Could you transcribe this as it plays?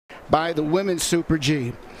by the Women's Super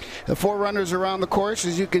G. The four runners around the course,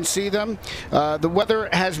 as you can see them. The weather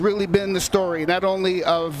has really been the story, not only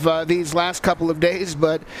of these last couple of days,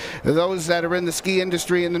 but those that are in the ski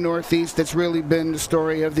industry in the Northeast. It's really been the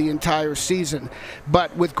story of the entire season.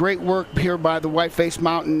 But with great work here by the Whiteface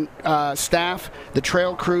Mountain staff, the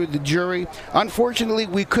trail crew, the jury. Unfortunately,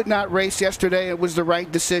 we could not race yesterday. It was the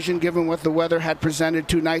right decision given what the weather had presented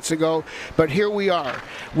 2 nights ago. But here we are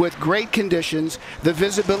with great conditions. The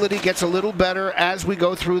visibility gets a little better as we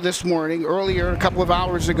go through this morning. Earlier, a couple of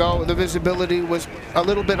hours ago, the visibility was a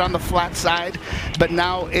little bit on the flat side, but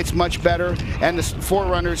now it's much better. And the four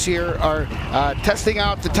runners here are testing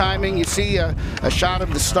out the timing. You see a shot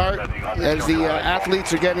of the start as the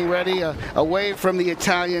athletes are getting ready. Away from the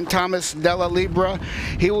Italian Thomas Della Libra.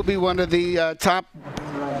 He will be one of the top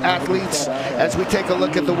athletes as we take a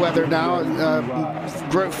look at the weather now.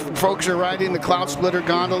 Folks are riding the Cloud Splitter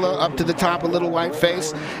gondola up to the top of Little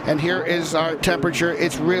Whiteface, and here is our temperature.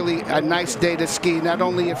 It's really a nice day to ski, not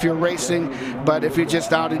only if you're racing, but if you're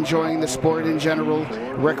just out enjoying the sport in general,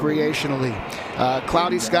 recreationally.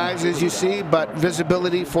 Cloudy skies, as you see, but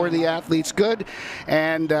visibility for the athletes good,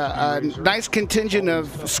 and a nice contingent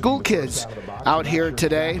of school kids out here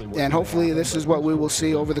today, and hopefully this is what we will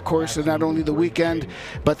see over the course of not only the weekend,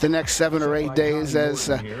 but the next 7 or 8 days as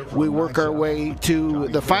we work our way to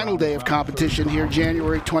the final day of competition here,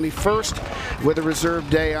 January 21st, with a reserve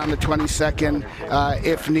day on the 22nd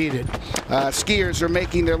if needed. Skiers are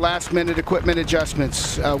making their last-minute equipment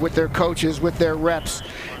adjustments with their coaches, with their reps,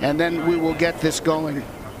 and then we will get this going.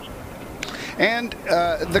 And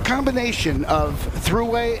the combination of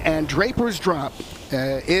Thruway and Draper's Drop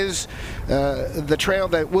is the trail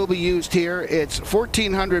that will be used here. It's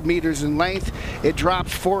 1,400 meters in length. It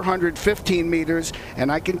drops 415 meters, and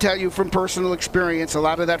I can tell you from personal experience, a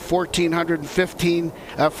lot of that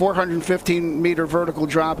 415 meter vertical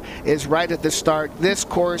drop is right at the start. This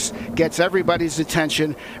course gets everybody's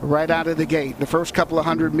attention right out of the gate. The first couple of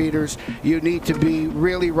 100 meters, you need to be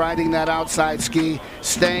really riding that outside ski,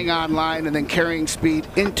 staying on line, and then carrying speed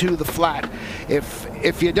into the flat.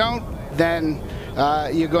 If you don't, then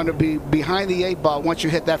you're going to be behind the 8 ball once you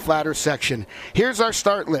hit that flatter section. Here's our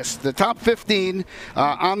start list. The top 15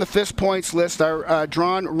 on the FIS points list are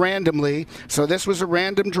drawn randomly. So this was a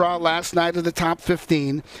random draw last night of the top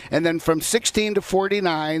 15. And then from 16 to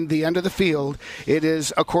 49, the end of the field, it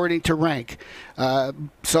is according to rank.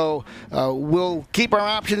 So we'll keep our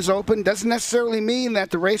options open. Doesn't necessarily mean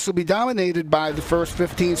that the race will be dominated by the first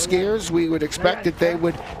 15 skiers. We would expect that they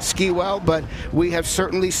would ski well, but we have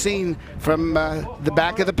certainly seen from the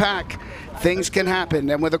back of the pack, things can happen.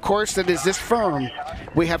 And with a course that is this firm,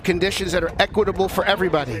 we have conditions that are equitable for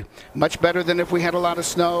everybody. Much better than if we had a lot of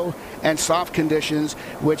snow and soft conditions,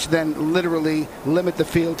 which then literally limit the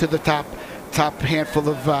field to the top handful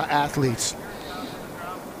of athletes.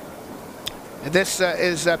 This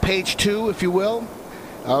is page 2, if you will,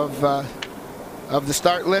 of the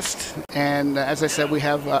start list. And as I said, we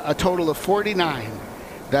have a total of 49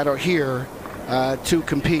 that are here to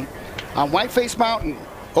compete. Whiteface Mountain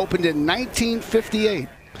opened in 1958.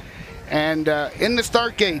 And in the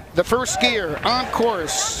start gate, the first skier on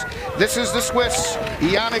course, this is the Swiss,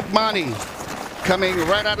 Yannick Mani, coming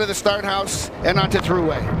right out of the start house and onto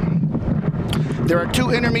Thruway. There are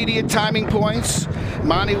 2 intermediate timing points.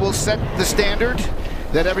 Mani will set the standard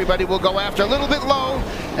that everybody will go after a little bit low,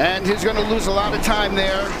 and he's going to lose a lot of time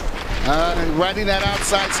there. Riding that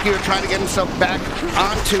outside skier, trying to get himself back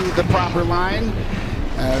onto the proper line.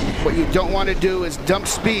 What you don't want to do is dump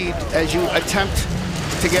speed as you attempt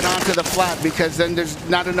to get onto the flat, because then there's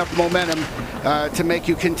not enough momentum to make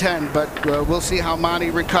you contend. But we'll see how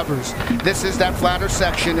Mani recovers. This is that flatter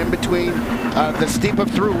section in between the steep of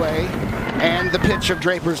Thruway and the pitch of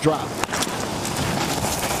Draper's Drop.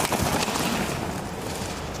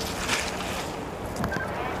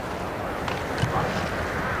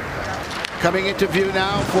 Coming into view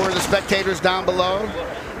now for the spectators down below.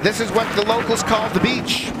 This is what the locals call the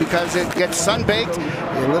beach, because it gets sun-baked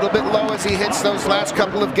a little bit low as he hits those last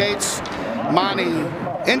couple of gates. Mani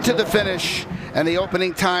into the finish, and the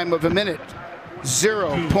opening time of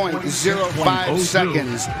 0.05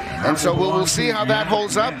 seconds. And so we'll see how that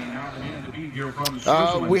holds up.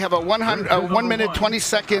 We have a 1 minute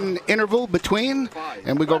 20-second interval between,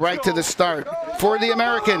 and we go right to the start. For the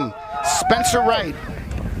American, Spencer Wright.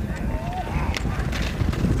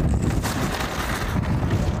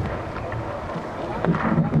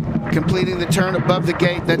 Completing the turn above the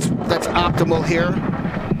gate, that's optimal here.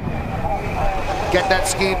 Get that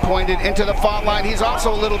ski pointed into the fault line. He's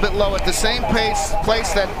also a little bit low at the same place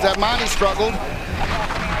that Mani struggled.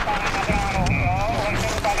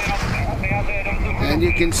 And And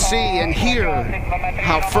you can see and hear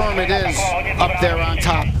how firm it is up there on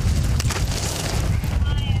top.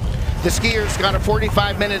 The skiers got a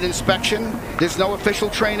 45-minute inspection. There's no official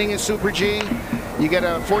training in Super G. You get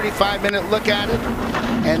a 45-minute look at it,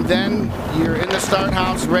 and then you're in the start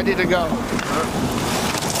house ready to go.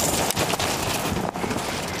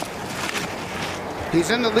 He's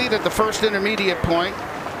in the lead at the first intermediate point.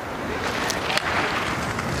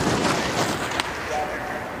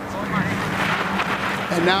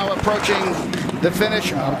 And now approaching the finish.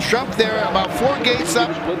 Jump there about 4 gates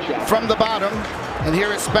up from the bottom. And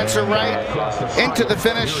here is Spencer Wright into the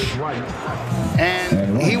finish.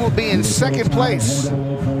 And he will be in second place.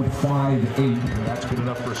 That's good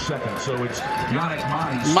enough for second. So it's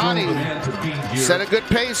Monty set a good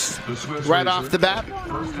pace right off the bat.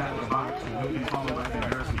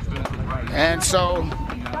 And so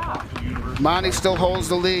Monty still holds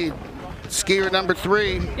the lead. Skier number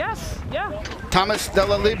 3. Yes, yeah. Thomas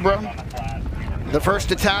Della Libra, the first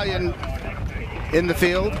Italian in the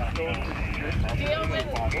field.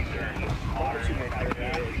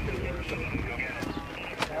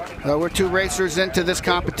 We're 2 racers into this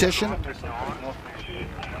competition.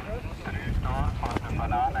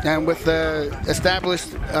 And with the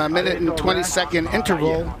established minute and 20-second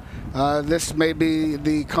interval, this may be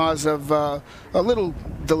the cause of a little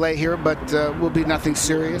delay here, but will be nothing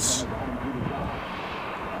serious.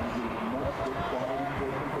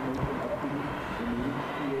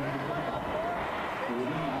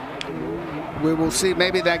 We will see.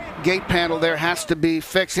 Maybe that gate panel there has to be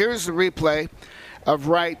fixed. Here's the replay of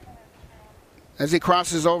Wright as he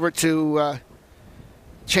crosses over to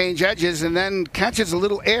change edges and then catches a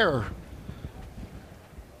little air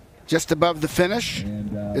just above the finish.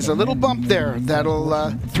 There's a little bump there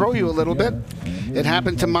that'll throw you a little bit. It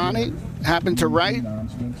happened to Monty, happened to Wright,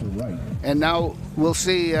 and now we'll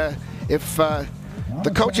see if the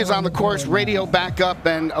coaches on the course radio back up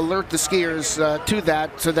and alert the skiers to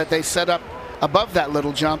that so that they set up above that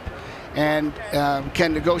little jump and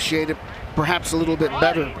can negotiate it perhaps a little bit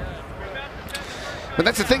better. But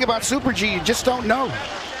that's the thing about Super G, you just don't know.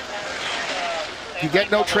 You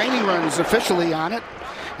get no training runs officially on it,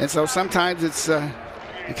 and so sometimes it's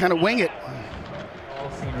you kind of wing it.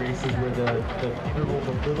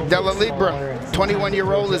 Della Libra,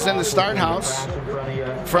 21-year-old, is in the start house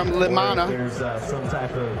from Limana.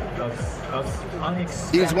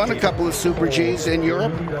 He's won a couple of Super Gs in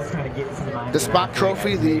Europe. The Spock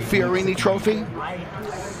Trophy, the Fiorini Trophy.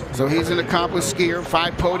 So he's an accomplished skier,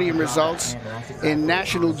 5 podium results in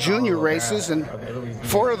national junior races, and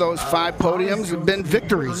 4 of those 5 podiums have been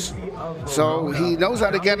victories. So he knows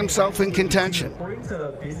how to get himself in contention. According to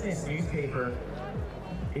the business newspaper,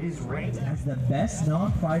 it is ranked as the best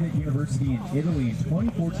non-private university in Italy in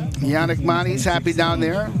 2014. Yannick Monty's happy down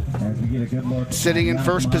there, sitting in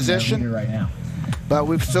first position. Right now. But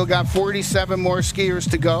we've still got 47 more skiers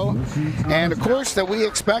to go. And of course that we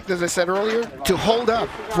expect, as I said earlier, to hold up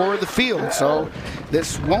for the field. So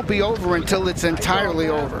this won't be over until it's entirely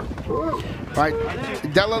over. All right,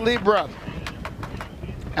 Della Libra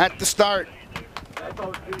at the start.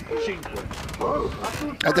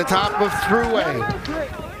 At the top of Thruway.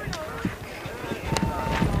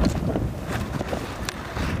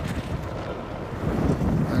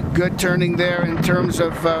 Good turning there in terms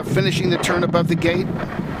of finishing the turn above the gate.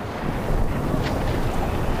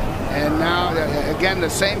 And now, again, the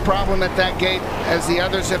same problem at that gate as the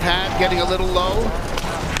others have had, getting a little low.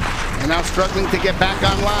 And now struggling to get back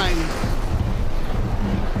online.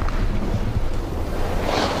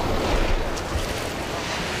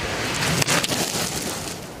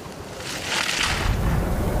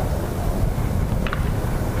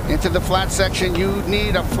 Into the flat section, you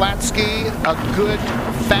need a flat ski, a good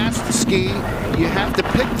fast ski. You have to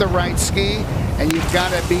pick the right ski, and you've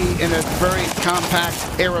got to be in a very compact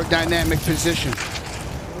aerodynamic position.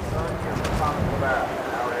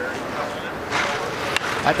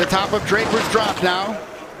 At the top of Draper's Drop now.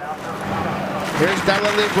 Here's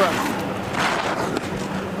Della Libra.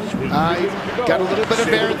 Got a little bit of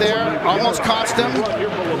air there, almost cost him.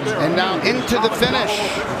 And now into the finish.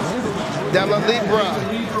 Della Libra.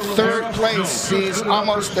 3rd place. He's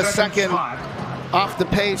almost a second off the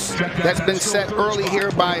pace that's been set early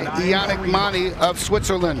here by Yannick Monty of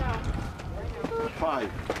Switzerland.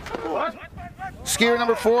 Skier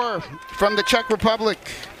number 4 from the Czech Republic,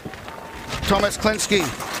 Tomáš Klinský.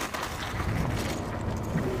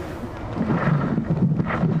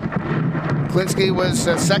 Klinský was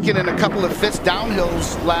second in a couple of fifth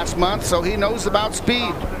downhills last month, so he knows about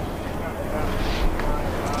speed.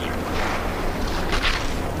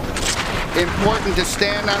 important to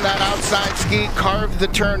stand on that outside ski, carve the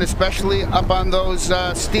turn, especially up on those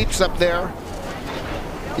steeps up there.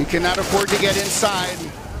 You cannot afford to get inside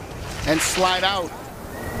and slide out.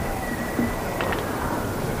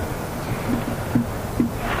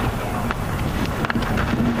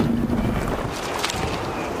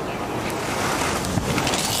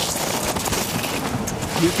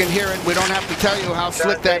 You can hear it. We don't have to tell you how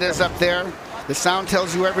slick that is up there. The sound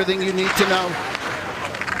tells you everything you need to know.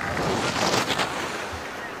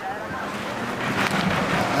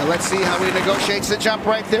 Now let's see how he negotiates the jump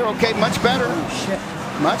right there. Okay, much better.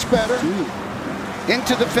 Much better.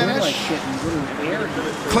 Into the finish.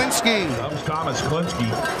 Klinsky. Thomas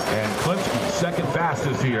Klinsky, and Klinsky second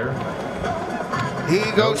fastest here.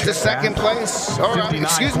 He goes to second place, or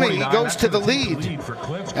excuse me, he goes to the lead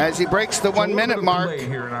as he breaks the 1 minute mark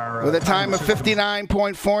with a time of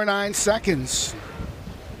 59.49 seconds.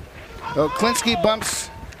 So Klinsky bumps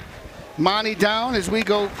Mani down as we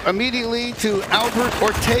go immediately to Albert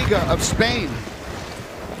Ortega of Spain.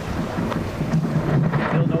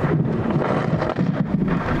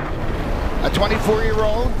 A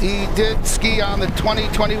 24-year-old, he did ski on the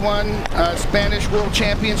 2021 Spanish World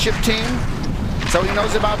Championship team. So he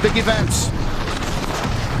knows about big events.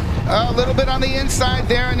 A little bit on the inside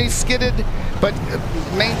there, and he skidded, but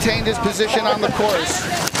maintained his position on the course.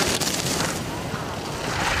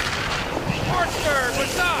 Arthur,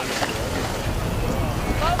 what's up?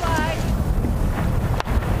 Bye-bye.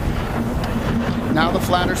 Now the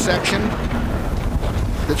flatter section.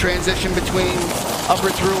 The transition between upper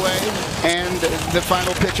throughway and the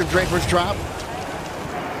final pitch of Draper's Drop.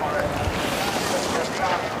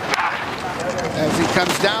 As he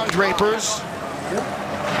comes down Draper's,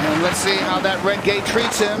 and let's see how that red gate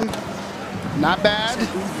treats him. Not bad,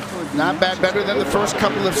 not bad, better than the first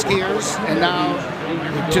couple of skiers. And now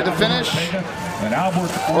to the finish, And Albert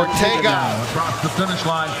Ortega across the finish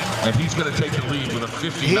line, and he's going to take the lead with a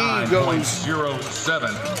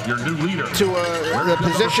 59.07. Your new leader to the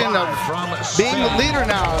position of being the leader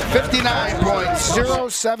now,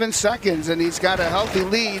 59.07 seconds, and he's got a healthy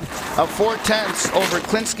lead of 4/10 over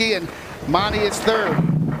Klinsky, and Mani is third.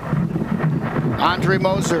 Andre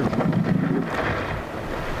Moser.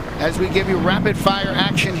 As we give you rapid fire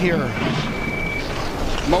action here.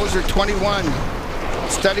 Moser 21,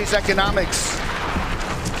 studies economics.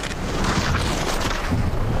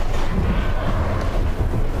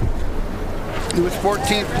 He was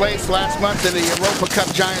 14th place last month in the Europa Cup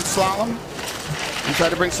Giant Slalom. And try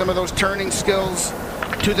to bring some of those turning skills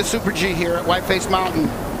to the Super G here at Whiteface Mountain.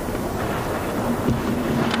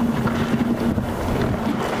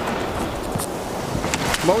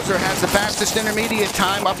 Moser has the fastest intermediate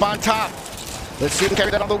time up on top. Let's see him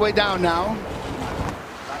carry that all the way down now.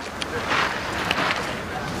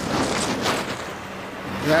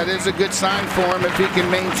 That is a good sign for him if he can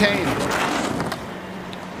maintain.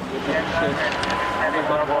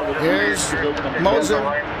 Here's Moser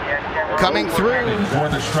coming through. For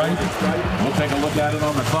the stripe, we'll take a look at it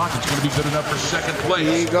on the clock. It's going to be good enough for second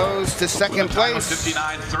place. He goes to second place.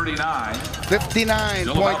 59.39.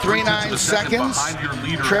 59.39 seconds,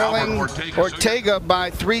 trailing Ortega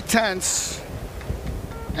by 3/10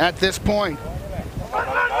 at this point.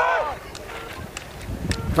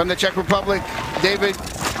 From the Czech Republic, David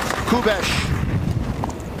Kubesh,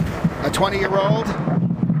 a 20-year-old.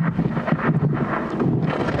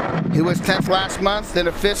 He was 10th last month in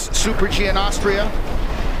a FIS Super G in Austria.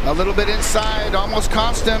 A little bit inside, almost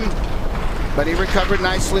cost him, but he recovered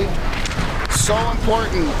nicely. So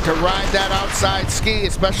important to ride that outside ski,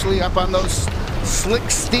 especially up on those slick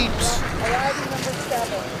steeps. Arriving number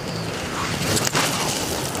 7.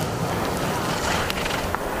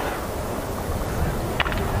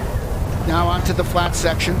 Now onto the flat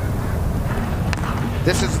section.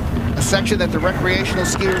 This is a section that the recreational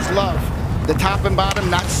skiers love. The top and bottom,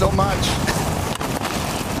 not so much.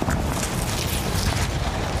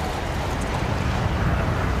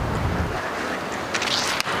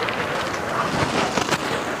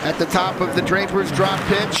 At the top of the Draper's Drop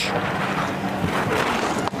pitch.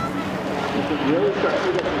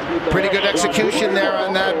 Pretty good execution there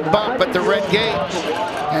on that bump at the red gate.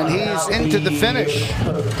 And he's into the finish.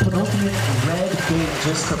 Red gate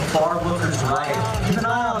just to far looker's right. Keep an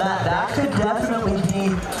eye on that. That could definitely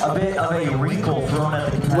be a bit of a wrinkle thrown at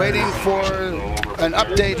the competitor. Waiting for an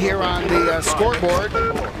update here on the scoreboard.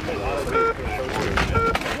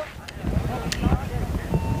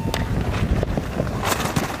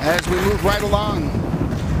 As we move right along.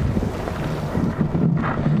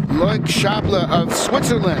 Loic Schabler of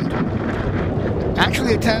Switzerland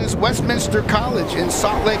actually attends Westminster College in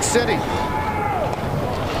Salt Lake City.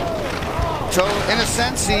 So in a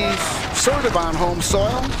sense, he's sort of on home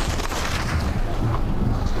soil.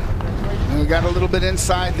 And we got a little bit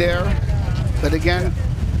inside there, but again,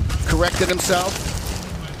 corrected himself.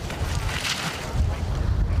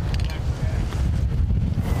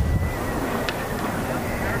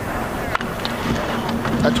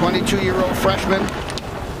 A 22-year-old freshman.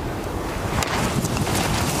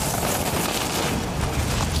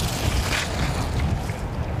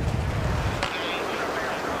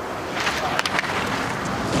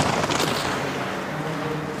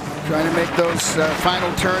 Trying to make those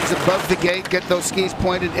final turns above the gate, get those skis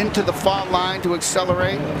pointed into the fall line to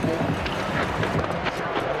accelerate.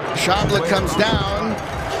 Chabla comes down.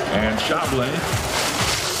 And Chabla,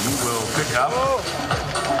 he will pick up.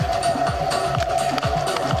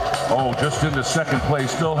 Oh, just into second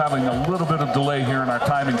place, still having a little bit of delay here in our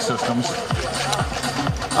timing systems.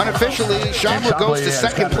 Unofficially, Chabla goes to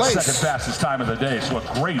second place. The second fastest time of the day, so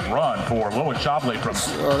a great run for Luca Chabla from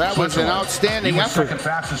Well, that was an outstanding effort. Second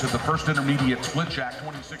fastest at the first intermediate split shack,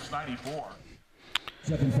 26.94.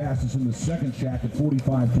 Second fastest in the second shack at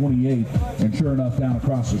 45.28, and sure enough, down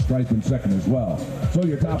across the stripe in second as well. So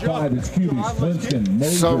your top five is Cubies, Flintstone,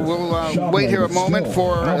 Moses, So we'll wait here a moment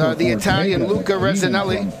for the Italian Luca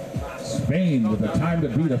Resinelli. Spain with a time to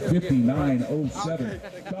beat a 59.07.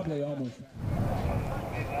 Chabla almost.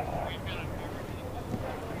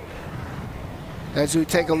 As we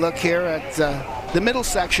take a look here at the middle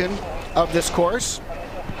section of this course.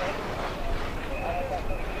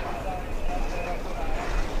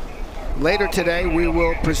 Later today, we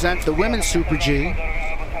will present the Women's Super G.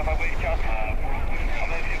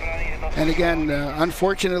 And again,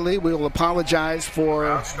 unfortunately, we will apologize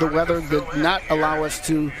for the weather that did not allow us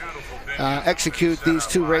to execute these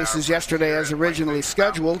two races yesterday as originally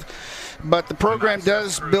scheduled. But the program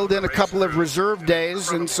does build in a couple of reserve days,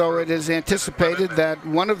 and so it is anticipated that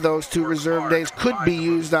one of those two reserve days could be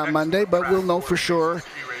used on Monday, but we'll know for sure,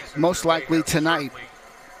 most likely tonight.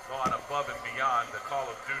 Gone above and beyond the call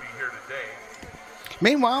of duty here today.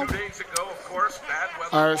 Meanwhile, 2 days ago, of course, bad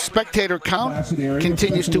weather. our spectator count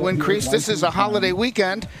continues to increase. This is a holiday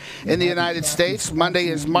weekend in the United States. Monday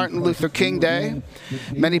is Martin Luther King Day.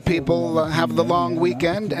 Many people have the long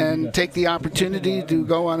weekend and take the opportunity to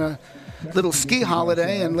go on a little ski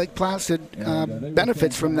holiday, and Lake Placid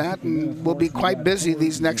benefits from that, and will be quite busy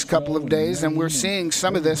these next couple of days, and we're seeing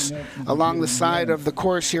some of this along the side of the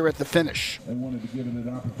course here at the finish. They wanted to give it an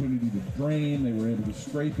opportunity to drain. They were able to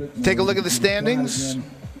scrape it. Take a look at the standings.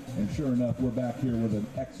 And sure enough, we're back here with an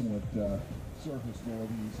excellent surface for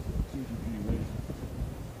these Super G races.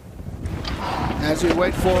 As we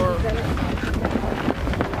wait for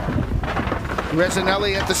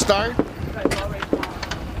Resinelli at the start.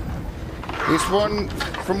 He's from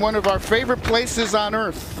one of our favorite places on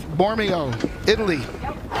earth, Bormio, Italy,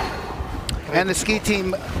 and the ski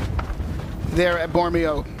team there at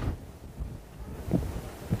Bormio.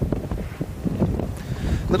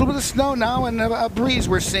 A little bit of snow now and a breeze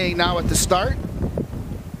we're seeing now at the start.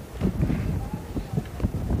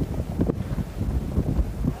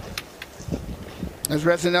 As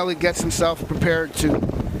Resinelli gets himself prepared to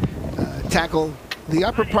tackle the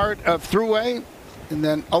upper part of Thruway, and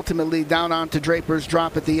then ultimately down onto Draper's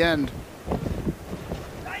Drop at the end.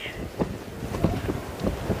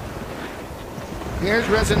 Here's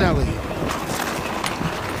Resinelli.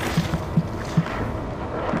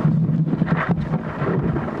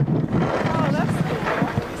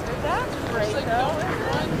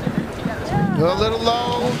 A little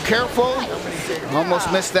low, careful.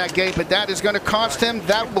 Almost missed that gate, but that is going to cost him.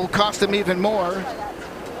 That will cost him even more.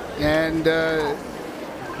 And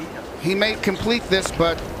he may complete this,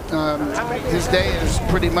 but his day has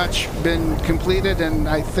pretty much been completed, and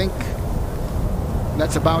I think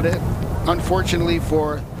that's about it, unfortunately,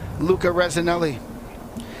 for Luca Resinelli.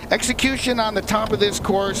 Execution on the top of this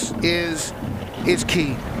course is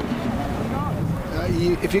key.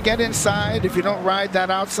 If you get inside, if you don't ride that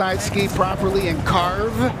outside ski properly and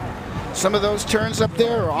carve some of those turns up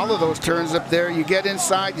there, or all of those turns up there, you get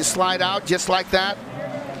inside, you slide out just like that,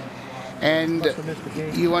 and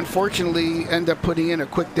you unfortunately end up putting in a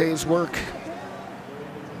quick day's work.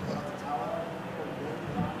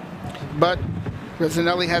 But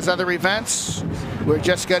Resinelli has other events. We're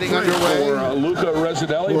just getting underway. Luca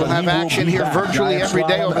Resinelli, we'll have action here virtually every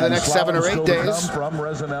day over the next 7 or 8 days. From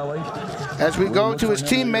Resinelli. As we go to his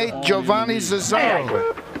teammate Giovanni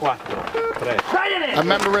Zazzaro, a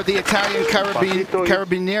member of the Italian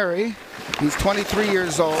Carabinieri. He's 23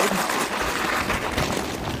 years old.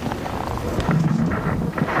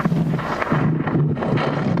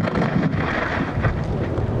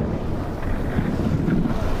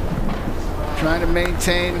 trying to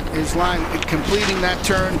maintain his line, completing that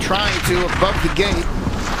turn, trying to above the gate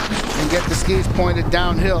and get the skis pointed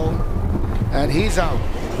downhill, and he's out.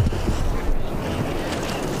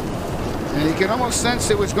 And you can almost sense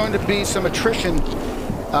there was going to be some attrition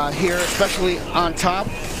here, especially on top.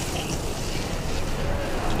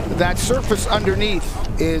 That surface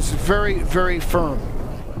underneath is very, very firm.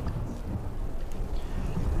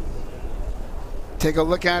 Take a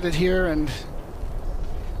look at it here, and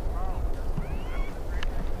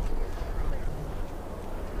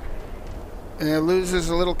it loses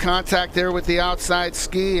a little contact there with the outside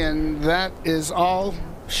ski, and that is all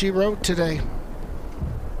she wrote today.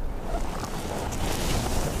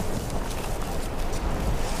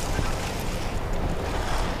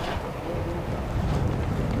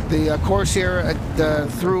 The course here at the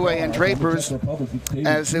Thruway and Drapers,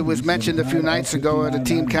 as it was mentioned a few nights ago at a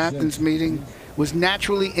team captain's meeting, was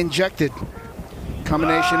naturally injected.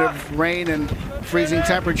 Combination of rain and freezing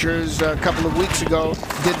temperatures a couple of weeks ago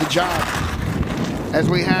did the job. As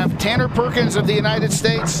we have Tanner Perkins of the United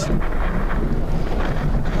States.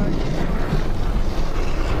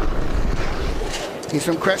 He's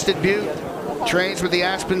from Crested Butte, trains with the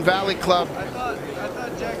Aspen Valley Club.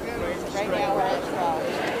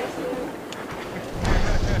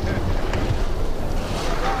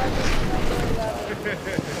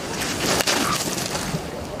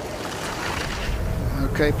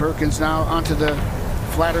 Okay, Perkins now onto the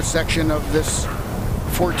flatter section of this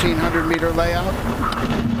 1,400-meter layout.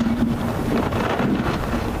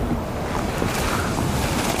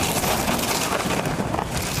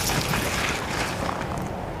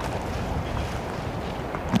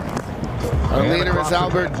 Our leader is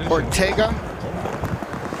Albert Ortega.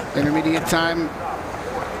 Intermediate time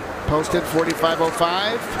posted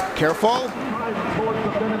 45:05. Careful.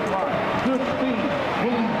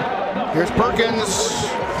 Here's Perkins.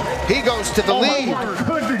 He goes to the lead.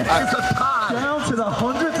 Down to the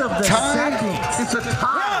 100th of the second. It's a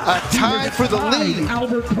tie. A tie for the lead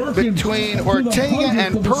between Ortega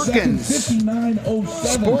and Perkins.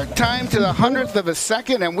 Sport time to the 100th of a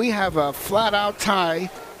second, and we have a flat-out tie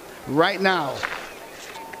right now.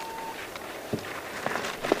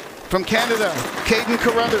 From Canada, Caden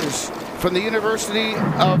Carruthers from the University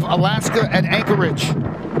of Alaska at Anchorage.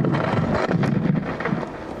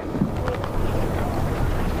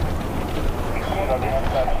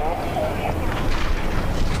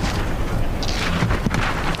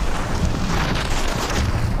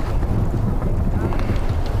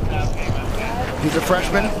 He's a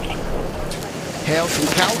freshman, hails from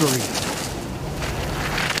Calgary.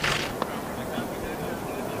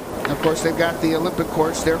 Of course, they've got the Olympic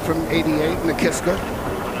course there from '88 in Nakiska.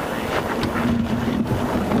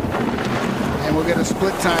 And we'll get a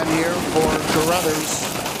split time here for Carruthers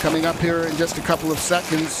coming up here in just a couple of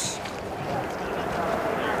seconds.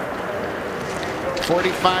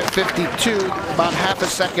 45:52, about half a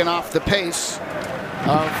second off the pace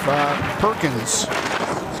of Perkins.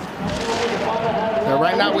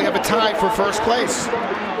 Right now we have a tie for first place.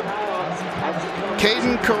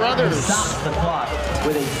 Caden Carruthers,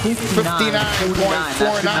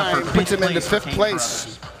 59.49, puts him into fifth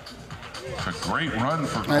place. It's a great run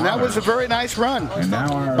for Carruthers. And that was a very nice run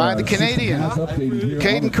by the Canadian,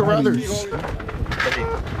 Caden Carruthers.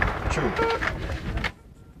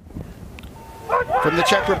 From the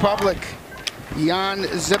Czech Republic, Jan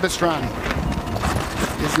Zabystřan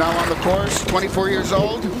is now on the course, 24 years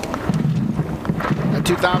old. A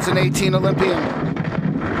 2018 Olympian.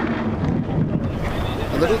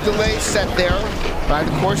 A little delay set there by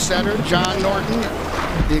the course setter, John Norton,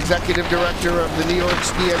 the executive director of the New York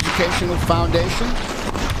Ski Educational Foundation.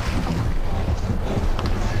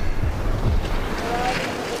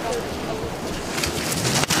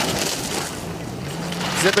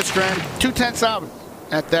 Zabystřan 2/10 out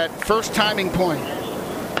at that first timing point.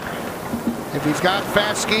 If he's got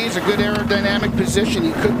fast skis, a good aerodynamic position,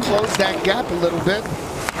 he could close that gap a little bit.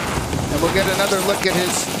 And we'll get another look at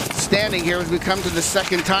his standing here as we come to the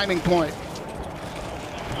second timing point.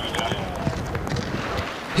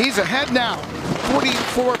 He's ahead now,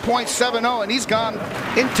 44.70, and he's gone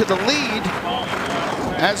into the lead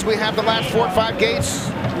as we have the last 4 or 5 gates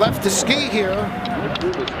left to ski here.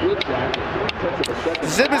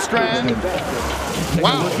 Zabystřan,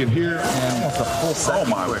 wow. Look at here, and oh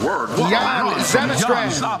my word. Jan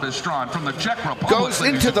Zabystřan from the Czech Republic goes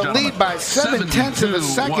into the lead by 7/10 of a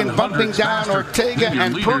second, bumping down Ortega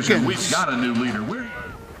and Perkins. We've got a new leader.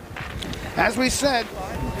 As we said,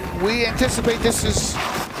 we anticipate this is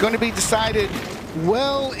going to be decided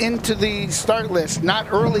well into the start list, not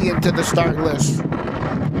early into the start list.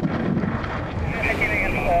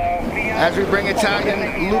 as we bring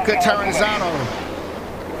Italian Luca Taranzano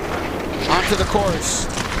onto the course.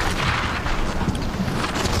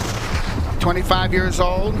 25 years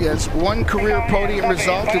old. He has one career podium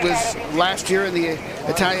result. It was last year in the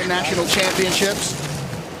Italian National Championships.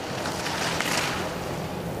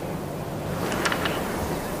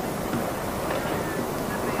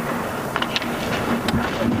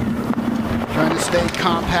 Trying to stay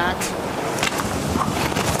compact.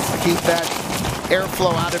 Keep that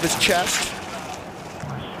airflow out of his chest.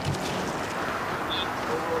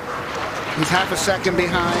 He's half a second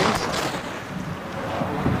behind.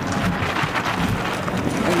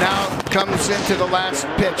 And now comes into the last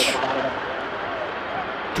pitch.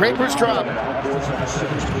 Draper's drop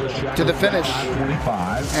to the finish.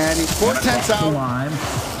 And he's 4/10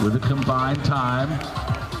 out. With a combined time.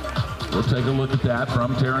 We'll take a look at that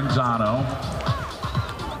from Taranzano.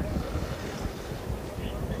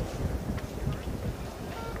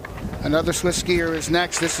 Another Swiss skier is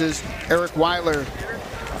next. This is Eric Wyler,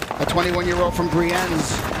 a 21-year-old from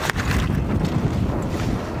Brienz.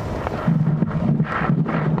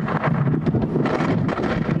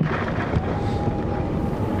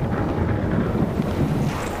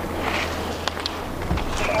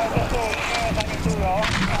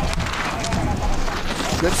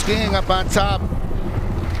 Good skiing up on top.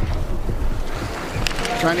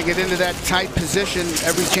 Trying to get into that tight position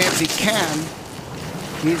every chance he can.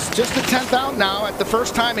 He's just a 10th out now at the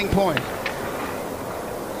first timing point.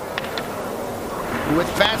 With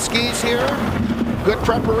fat skis here, good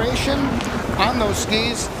preparation on those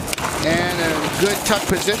skis, and a good tuck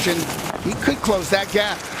position, he could close that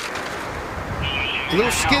gap. A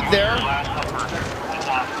little skid there.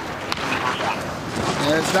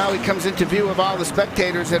 As now he comes into view of all the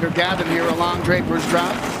spectators that are gathered here along Draper's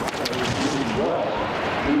drop.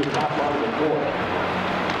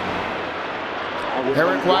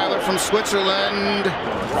 Eric Wyler from Switzerland,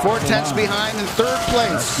 4/10 behind in third place.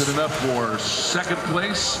 That's good enough for second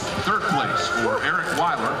place, third place for Eric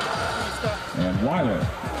Wyler. And Wyler,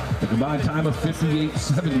 the combined time of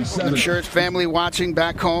 58.77. I'm sure his family watching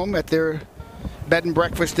back home at their bed and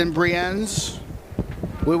breakfast in Brienz.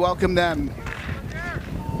 We welcome them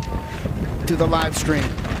to the live stream.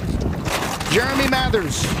 Jeremy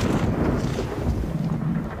Mathers,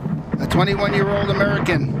 a 21-year-old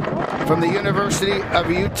American from the University of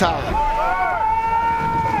Utah.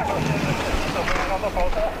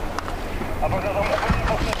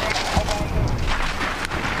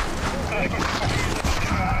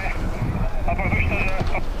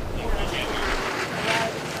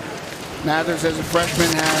 Mathers, as a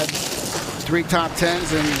freshman, had 3 top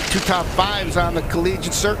 10s and 2 top 5s on the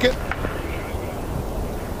collegiate circuit.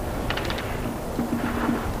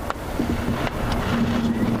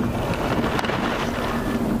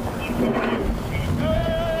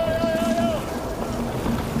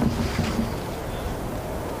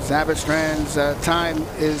 Zabystran's time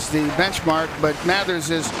is the benchmark, but Mathers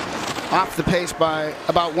is off the pace by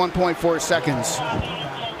about 1.4 seconds.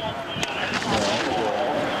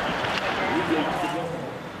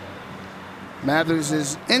 Mathers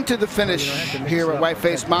is into the finish here at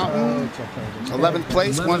Whiteface Mountain. 11th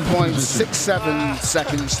place, 1.67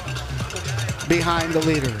 seconds behind the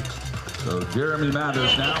leader. So Jeremy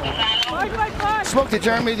Mathers now. Spoke to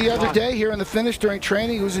Jeremy the other day here in the finish during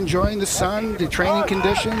training. He was enjoying the sun, the training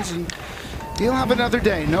conditions, and he'll have another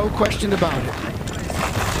day, no question about it.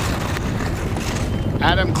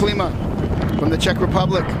 Adam Klima from the Czech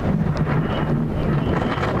Republic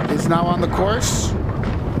is now on the course.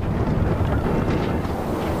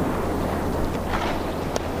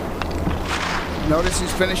 Notice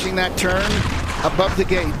he's finishing that turn above the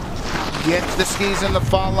gate. Get the skis in the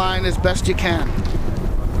fall line as best you can.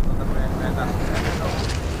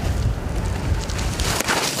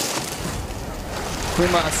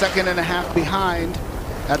 Klima a 1.5 seconds behind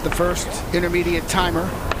at the first intermediate timer.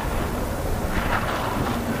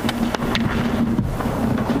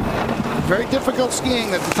 Very difficult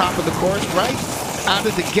skiing at the top of the course. Right out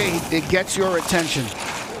of the gate, it gets your attention.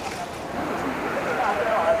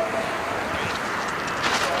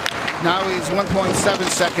 Now he's 1.7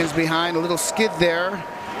 seconds behind, a little skid there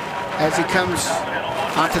as he comes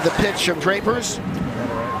onto the pitch of Draper's.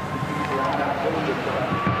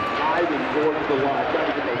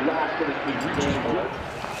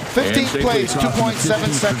 15th place,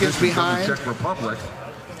 2.7 seconds behind.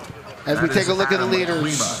 As we take a look at the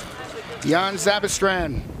leaders, Jan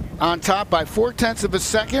Zabystřan on top by 0.4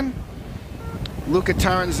 seconds. Luca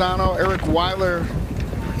Taranzano, Eric Wyler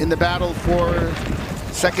in the battle for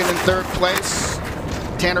second and third place.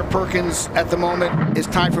 Tanner Perkins at the moment is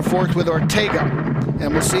tied for 4th with Ortega.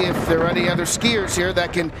 And we'll see if there are any other skiers here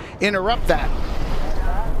that can interrupt that.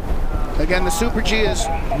 Again, the Super G is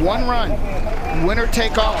one run, winner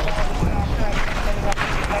take all.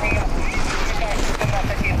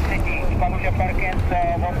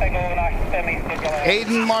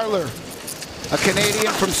 Aiden Marler, a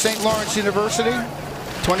Canadian from St. Lawrence University,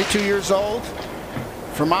 22 years old,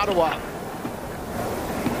 from Ottawa.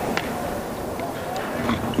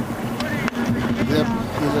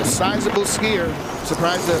 He's a sizable skier.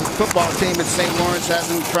 Surprised the football team at St. Lawrence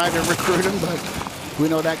hasn't tried to recruit him, but we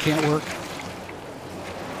know that can't work.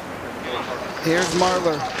 Here's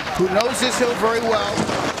Marler, who knows this hill very well.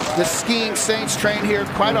 The skiing saints train here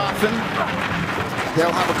quite often.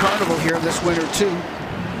 They'll have a carnival here this winter too.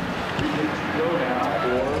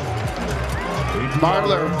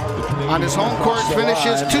 Marler on his home course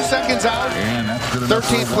finishes 2 seconds out.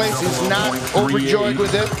 13th place. He's not overjoyed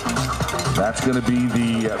with it. That's going to be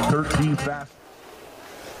the 13th fast.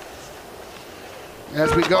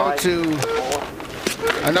 As we go to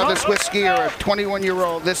another Swiss skier, a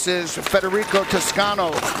 21-year-old. This is Federico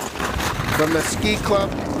Toscano from the ski club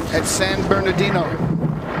at San Bernardino.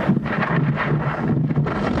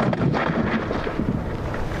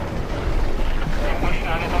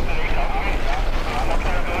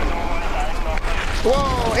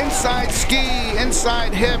 Whoa, inside ski,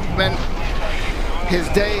 inside hip, and his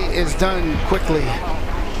day is done quickly.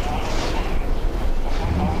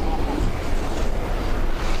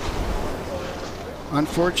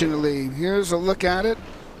 Unfortunately, here's a look at it.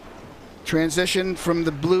 Transition from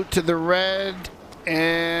the blue to the red,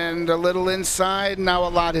 and a little inside, now a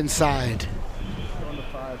lot inside.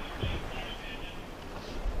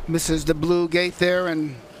 Misses the blue gate there,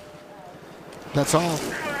 and that's all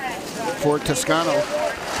for Toscano.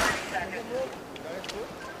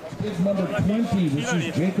 Number 20, this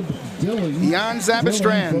is Jacob Dilling. Jan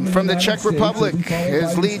Zabystřan from the Czech Republic.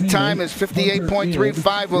 His lead time is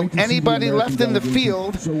 58.35. Will anybody left in the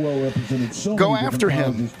field go after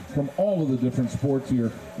him? From all of the different sports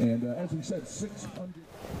here, and as we said, 600.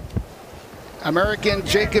 American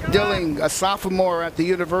Jacob Dilling, a sophomore at the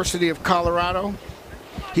University of Colorado.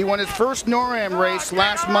 He won his first NORAM race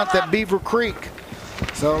last month at Beaver Creek.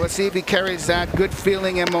 So let's see if he carries that good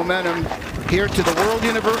feeling and momentum here to the World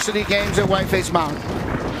University Games at Whiteface Mountain.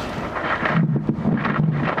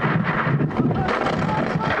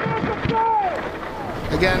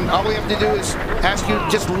 Again, all we have to do is ask you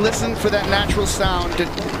just listen for that natural sound to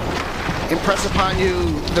impress upon you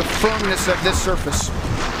the firmness of this surface.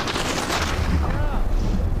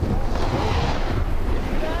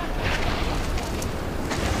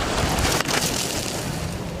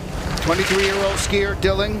 A 23-year-old skier,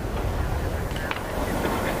 Dilling.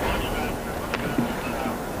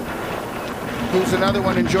 Who's another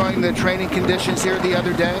one enjoying the training conditions here the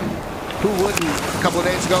other day. Who wouldn't? A couple of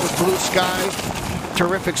days ago, it was blue sky,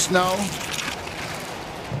 terrific snow.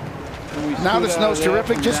 Now the snow's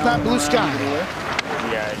terrific, just not blue sky.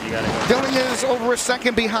 Dilling is over a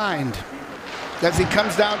second behind as he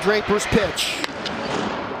comes down Draper's pitch.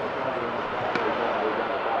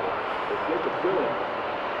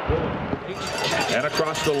 And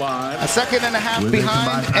across the line. A second and a half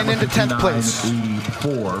behind and into 10th place.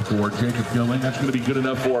 84 for Jacob Dilling. That's going to be good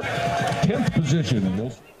enough for 10th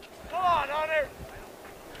position.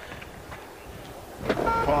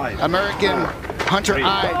 American Hunter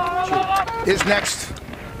Ide is next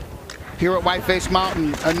here at Whiteface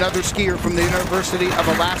Mountain. Another skier from the University of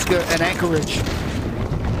Alaska in Anchorage.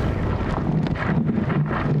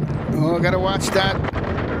 Oh, got to watch that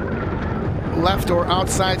left or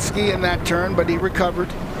outside ski in that turn, but he recovered.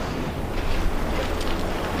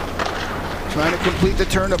 Trying to complete the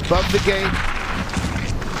turn above the gate.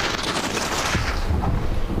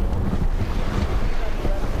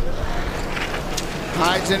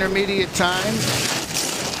 Hides intermediate time,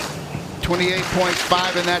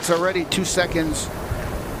 28.5, and that's already 2 seconds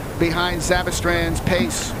behind Zabystran's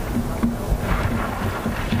pace.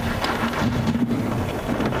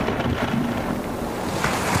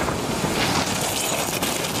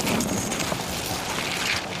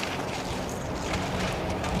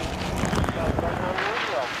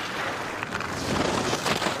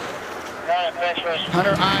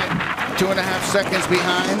 Hunter Ide, 2.5 seconds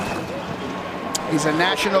behind. He's a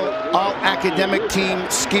national all-academic team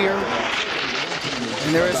skier,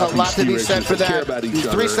 and there is a lot to be said for that. He's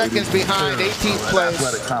 3 seconds behind, 18th place.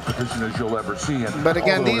 But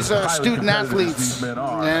again, these are student athletes,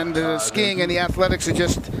 and skiing and the athletics are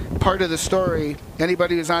just part of the story.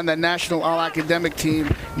 Anybody who's on that national all-academic team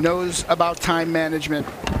knows about time management.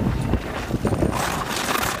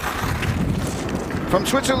 From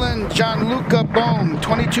Switzerland, Gianluca Bohm,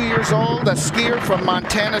 22 years old, a skier from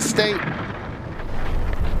Montana State.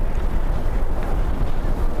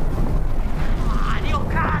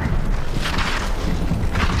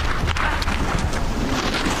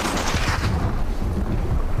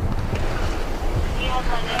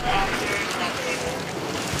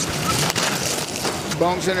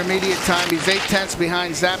 Bohm's intermediate time, he's 8/10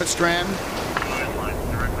 behind Zabystřan.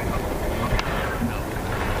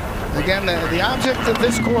 Again, the object of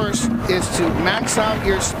this course is to max out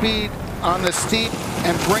your speed on the steep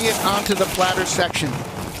and bring it onto the flatter section.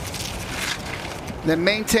 Then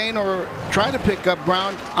maintain or try to pick up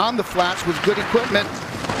ground on the flats with good equipment,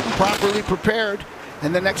 properly prepared,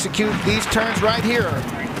 and then execute these turns right here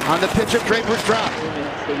on the pitch of Draper's Drop.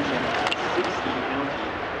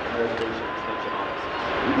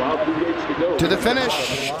 To the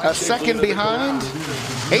finish, a second behind,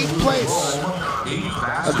 8th place.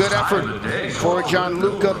 A good effort for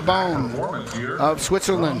Gianluca Bohm of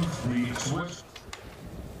Switzerland.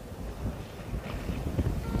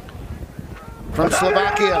 From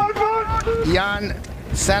Slovakia, Jan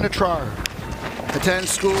Sanitrar attends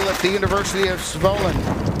school at the University of Zvolen.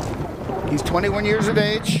 He's 21 years of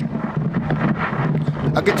age,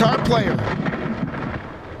 a guitar player.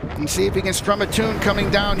 And see if he can strum a tune coming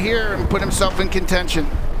down here and put himself in contention.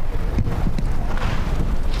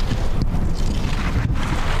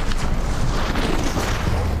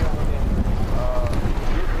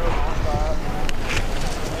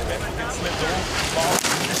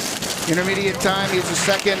 Intermediate time, he's a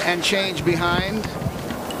second and change behind.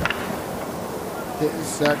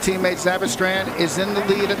 His teammate Zabystřan is in the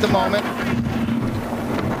lead at the moment.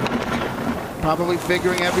 Probably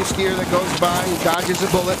figuring every skier that goes by, he dodges a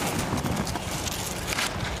bullet.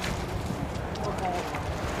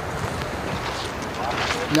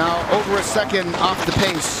 Now over a second off the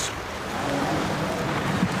pace.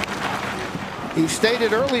 He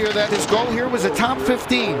stated earlier that his goal here was a top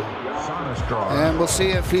 15. And we'll see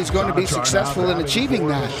if he's going to be successful in achieving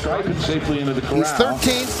that. He's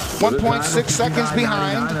 13th, 1.6 seconds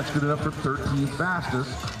behind.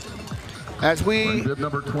 As we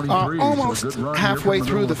are almost halfway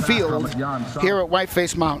through the field here at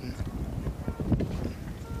Whiteface Mountain.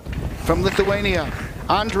 From Lithuania,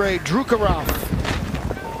 Andrei Drukarov,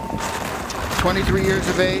 23 years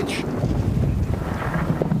of age.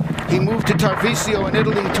 He moved to Tarvisio in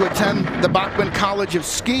Italy to attend the Bachman College of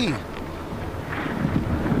Ski.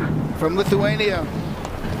 From Lithuania,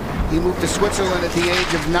 he moved to Switzerland at the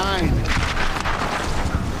age of 9.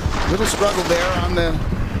 Little struggle there on the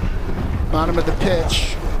bottom of the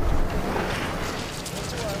pitch.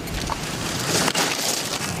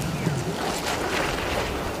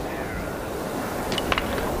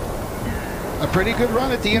 A pretty good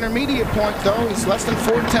run at the intermediate point, though. He's less than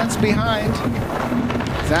 4/10 behind.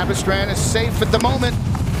 Zabystřan is safe at the moment,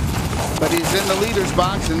 but he's in the leader's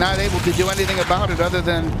box and not able to do anything about it other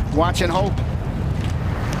than watch and hope.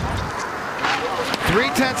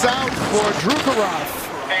 3/10 out for Drukarov.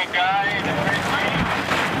 Hey guys.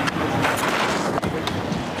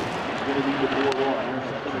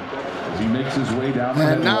 He makes his way down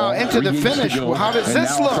and now into the finish. Well, how does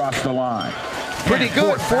this look? Pretty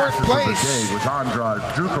good, 4th place.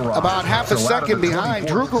 About half a second behind.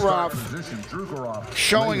 Drukarov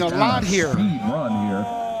showing a lot here.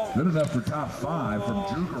 Good enough for top 5 from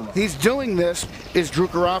Drukarov. He's doing this, is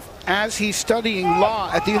Drukarov, as he's studying law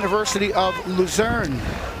at the University of Lucerne.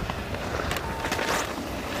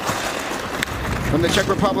 From the Czech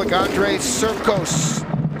Republic, Andrej Sirkos,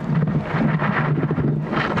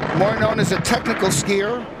 more known as a technical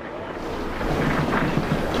skier.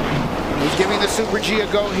 He's giving the Super G a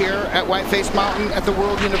go here at Whiteface Mountain at the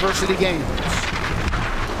World University Games.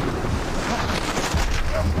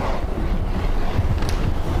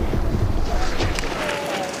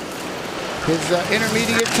 His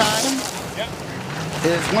intermediate time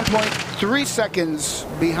is 1.3 seconds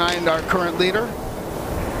behind our current leader.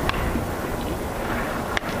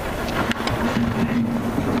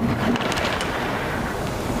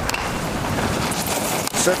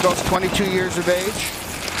 Sirkos, 22 years of age.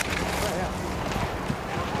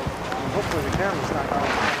 Hopefully the camera's not on.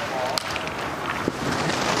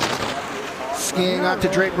 Skiing out to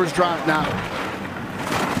Draper's Drop now.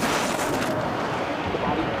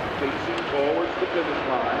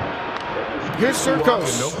 Here's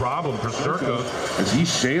Sirkos. No problem for Sirkos as he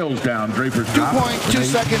sails down Draper's Drop. 2.2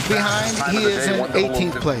 seconds behind. He is in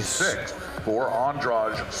 18th place. For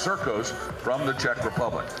Andrej Sirkos from the Czech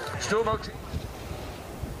Republic. Still no change.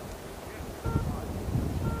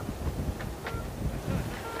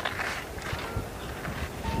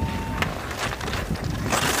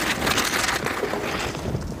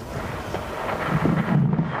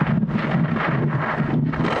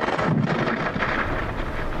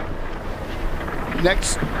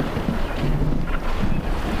 Next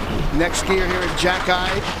skier here is Jack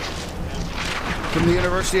Ide from the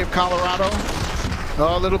University of Colorado.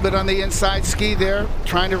 Oh, a little bit on the inside ski there,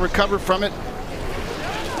 trying to recover from it.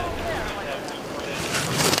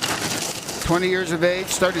 20 years of age,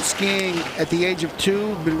 started skiing at the age of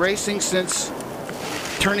 2, been racing since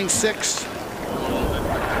turning 6.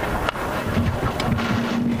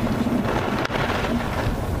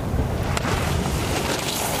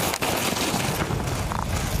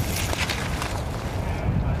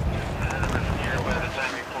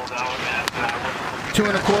 Two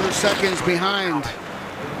and a quarter seconds behind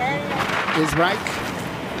is Reich.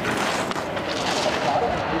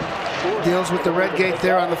 Deals with the red gate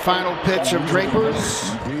there on the final pitch of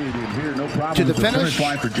Drapers to the finish.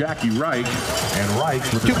 For Jackie Reich, and Reich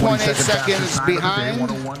with 2.8 seconds behind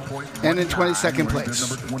and in 22nd place.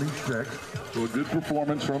 Number 26. So a good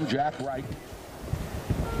performance from Jack Reich.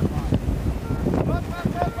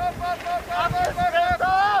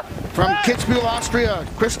 From Kitzbühel, Austria,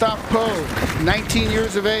 Christoph Poe, 19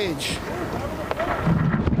 years of age.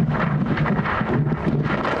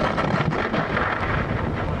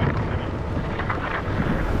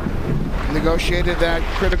 Negotiated that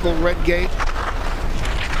critical red gate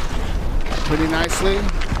pretty nicely.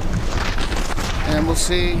 And we'll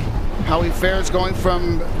see how he fares going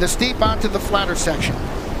from the steep onto the flatter section.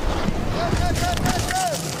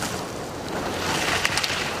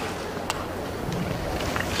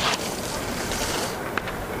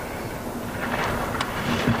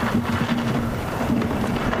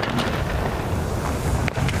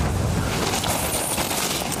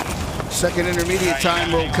 Second intermediate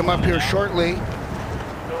time will come up here shortly.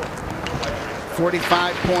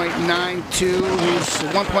 45.92. He's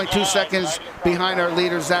 1.2 seconds behind our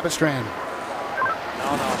leader, Zabystřan.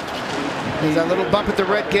 There's that little bump at the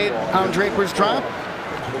red gate on Draper's drop.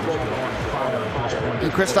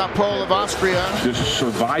 And Christoph Pohl of Austria Just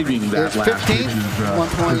surviving that is 15th,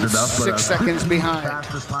 1.6 seconds behind.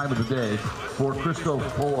 Fastest time of the day for Christoph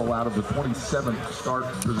Pohl out of the 27th start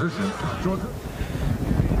position.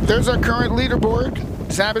 There's our current leaderboard.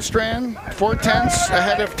 Zabystřan, 4/10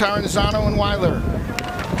 ahead of Taranzano and Wyler.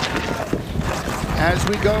 As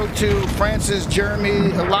we go to France's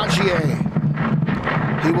Jeremy Lagier,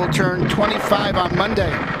 he will turn 25 on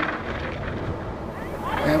Monday.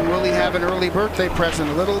 And will he have an early birthday present?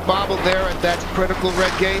 A little bobble there at that critical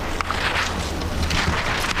red gate.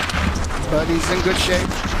 But he's in good shape.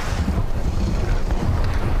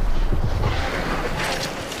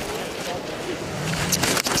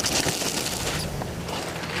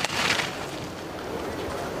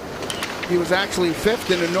 He was actually 5th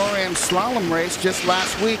in a NORAM slalom race just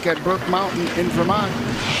last week at Whiteface Mountain in Vermont,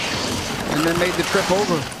 and then made the trip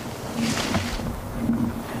over.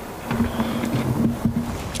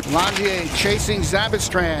 Lagier chasing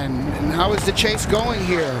Zabystřan, and how is the chase going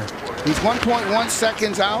here? He's 1.1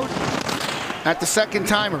 seconds out at the second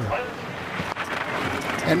timer.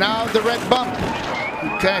 And now the red bump.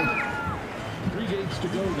 Okay.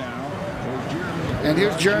 And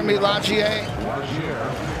here's Jeremy Lagier.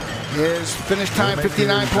 His finish time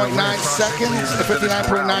 59.9 seconds,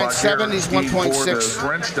 59.97. He's 1.6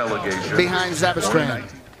 behind Zabystřan.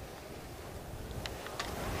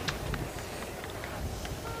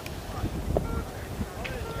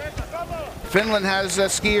 Finland has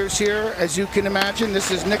skiers here, as you can imagine. This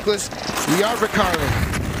is Niklas Järvikari,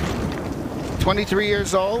 23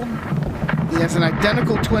 years old. He has an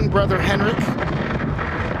identical twin brother, Henrik.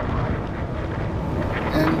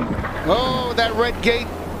 And, oh, that red gate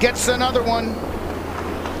gets another one.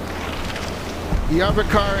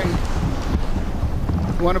 Järvikari,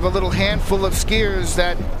 one of a little handful of skiers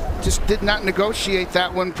that just did not negotiate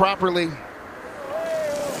that one properly.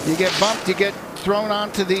 You get bumped, you get thrown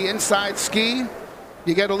onto the inside ski,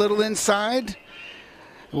 you get a little inside.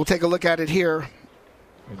 We'll take a look at it here.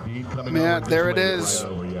 Yeah, there it is.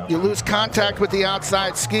 You lose contact with the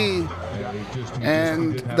outside ski,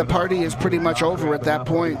 and the party is pretty much over at that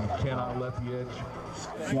point.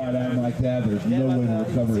 Slide out like that, there's no way to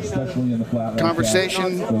recover, especially in the flat.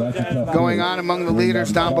 Conversation going on among the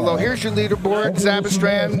leaders down below. Here's your leaderboard.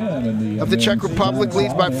 Zabystřan of the Czech Republic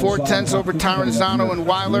leads by 4/10 over Taranzano and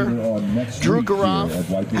Wyler. Drugarov,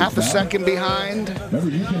 half a second behind.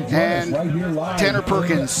 And Tanner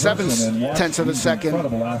Perkins, 7/10 of a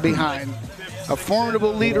second behind. A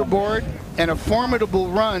formidable leaderboard and a formidable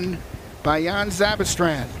run by Jan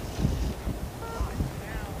Zabystřan.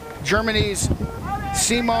 Germany's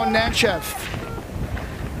Simon Nanchev.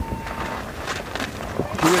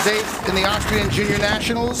 He was 8th in the Austrian Junior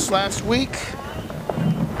Nationals last week.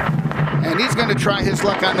 And he's going to try his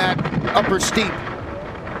luck on that upper steep.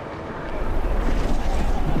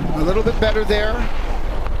 A little bit better there.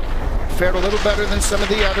 Fared a little better than some of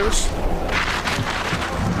the others.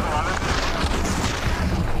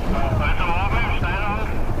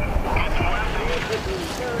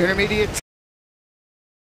 Intermediate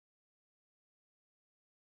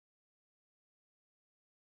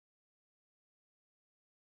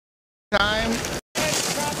time,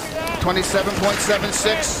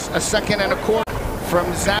 27.76, a second and a quarter from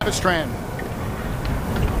Zabystřan.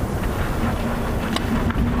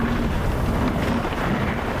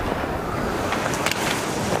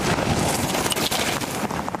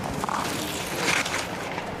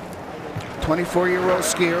 "24-year-old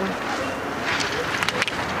skier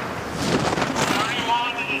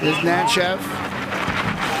is Nanchev.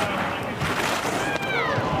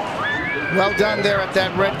 Well done there at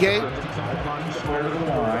that red gate.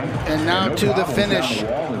 And now to the finish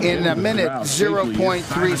in a minute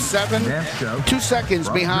 0.37, 2 seconds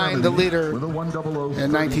behind the leader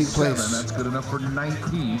in 19th place. That's good enough for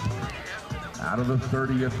 19th out of the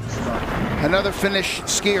 30th start. Another Finnish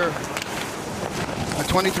skier, a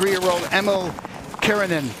 23-year-old Emil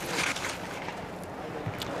Karinen.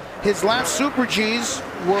 His last Super Gs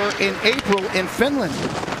were in April in Finland,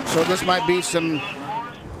 so this might be some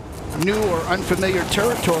new or unfamiliar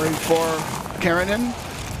territory for Karinen.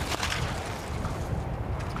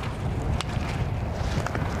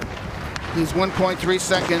 He's 1.3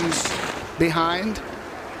 seconds behind.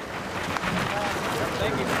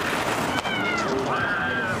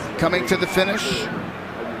 Coming to the finish.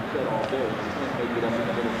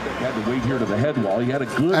 Had to wait here to the head wall. He had a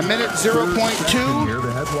good. A minute 0.2. Here.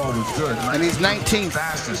 The head wall was good. And he's 19th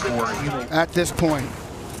at this point.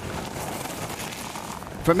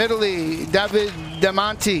 From Italy, David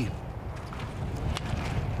Damanti.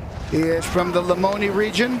 He is from the Limoni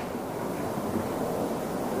region.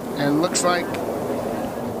 And looks like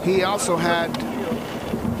he also had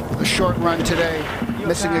a short run today,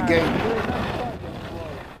 missing a gate.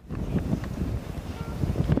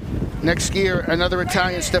 Next skier, another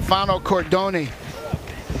Italian, Stefano Cordoni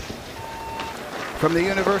from the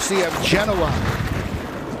University of Genoa.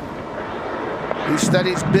 He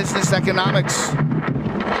studies business economics.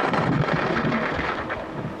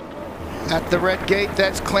 At the red gate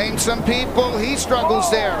that's claimed some people, he struggles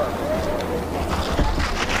there.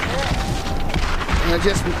 And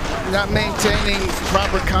just not maintaining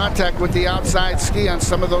proper contact with the outside ski on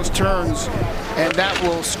some of those turns, and that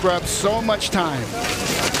will scrub so much time.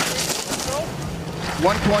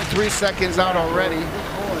 1.3 seconds out already.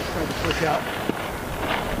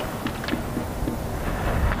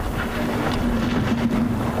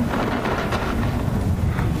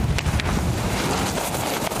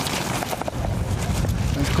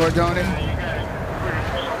 There's Cordoni.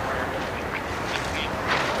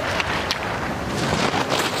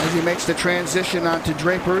 As he makes the transition onto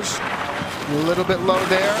Drapers. A little bit low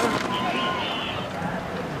there.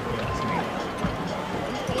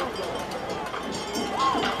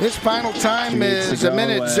 His final time is a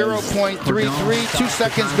minute 0.33, 2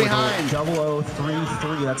 seconds behind.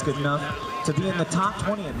 0033, that's good enough to be in the top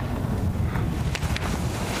 20.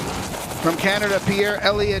 From Canada,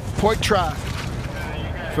 Pierre-Elliott Poitras.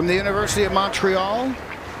 From the University of Montreal,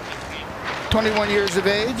 21 years of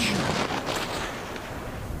age.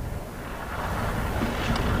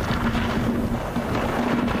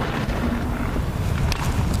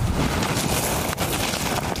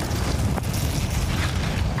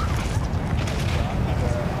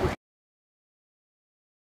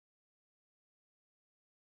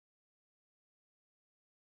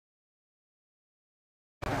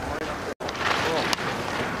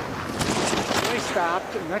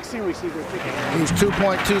 Next thing we see, they're taking. He's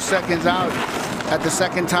 2.2 seconds out at the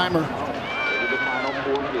second timer.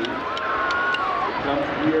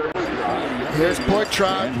 Here's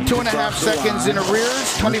Poitras, 2.5 seconds in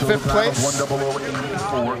arrears, 25th place.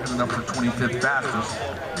 1:00.84, enough for 25th fastest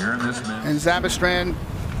here in this minute. And Zabystřan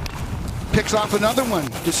picks off another one,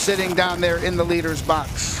 just sitting down there in the leader's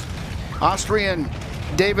box. Austrian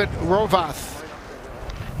David Rovath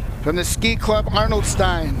from the ski club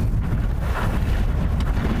Arnoldstein.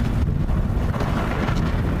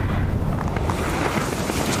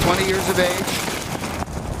 He's 20 years of age.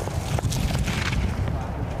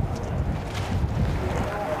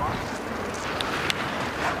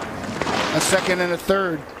 A second and a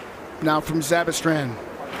third now from Zabystřan.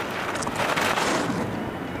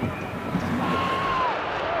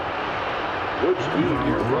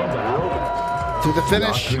 To the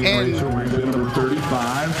finish in a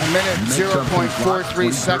minute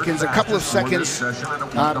 0.43 seconds, a couple of seconds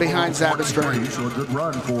behind Zabystřan. So a good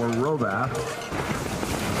run for Rovath.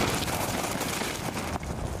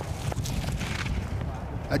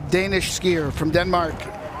 a Danish skier from Denmark.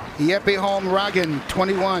 Jeppe Holm Ragen,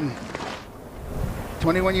 21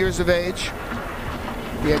 years of age.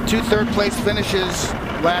 He had 2 third-place finishes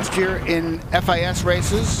last year in FIS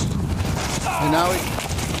races. And now he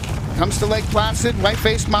comes to Lake Placid,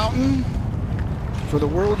 Whiteface Mountain, for the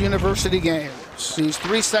World University Games. He's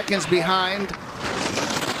 3 seconds behind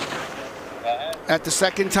at the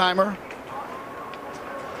second timer.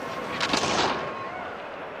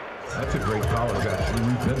 That's a great college, actually.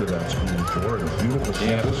 We've been to that school before. It's a beautiful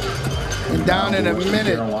campus. And down in a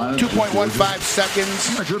minute, 2.15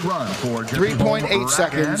 seconds. A good run for 3.8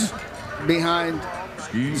 seconds behind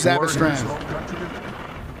Zabystřan.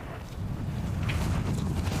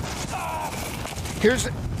 Here's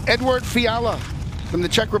Edward Fiala from the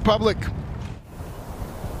Czech Republic.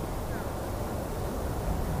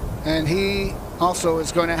 And he also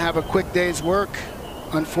is going to have a quick day's work,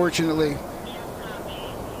 unfortunately.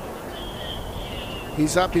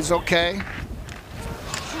 He's up, he's okay.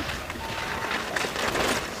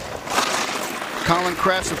 Colin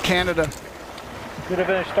Kress of Canada. Could have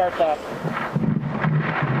been a start stop.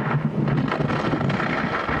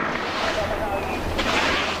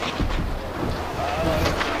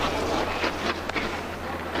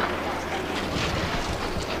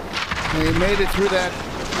 He made it through that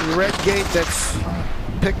red gate that's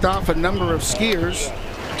picked off a number of skiers.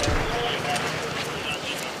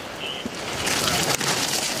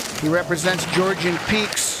 He represents Georgian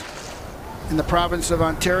Peaks in the province of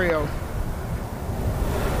Ontario.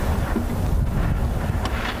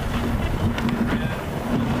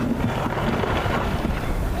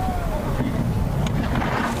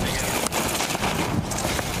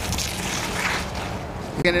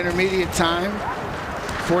 An intermediate time,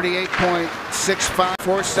 48.65,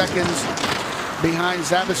 4 seconds behind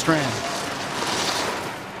Zabystřan.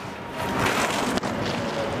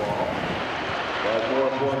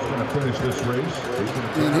 Finish this race.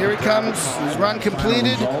 And here he comes, his run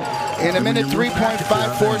completed in a minute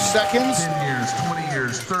 3.54 seconds. 10 years, 20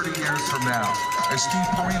 years, 30 years from now. As Steve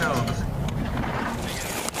Perino.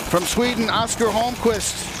 From Sweden, Oscar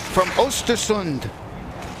Holmqvist from Östersund.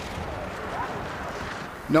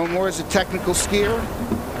 Known more as a technical skier.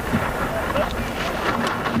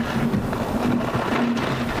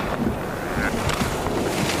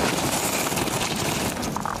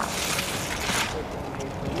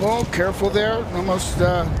 Oh, careful there. Almost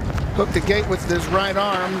hooked the gate with his right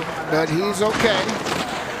arm, but he's okay.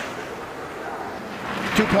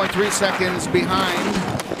 2.3 seconds behind.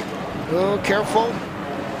 Oh, careful.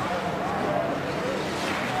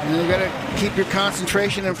 And you gotta keep your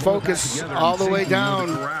concentration and focus all the way down,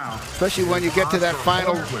 especially when you get to that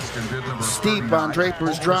final steep on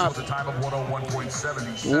Draper's Drop.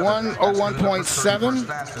 1:01.7.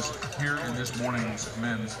 Here in this morning's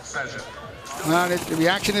men's session. The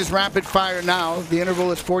reaction is rapid fire now. The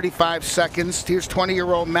interval is 45 seconds. Here's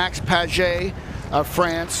 20-year-old Max Paget of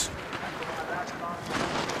France.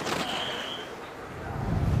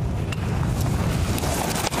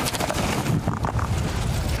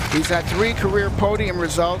 He's had 3 career podium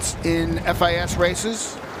results in FIS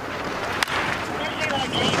races.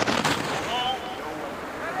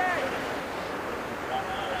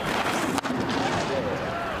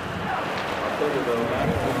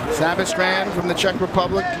 Zabystřan from the Czech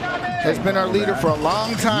Republic has been our leader for a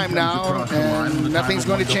long time now, and nothing's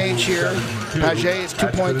going to change here. Paget is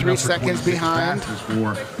 2.3 seconds behind.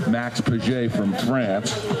 For Max Paget from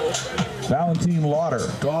France. Valentin Lauder,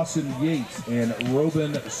 Dawson Yates, and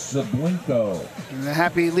Robin Sablinko. In the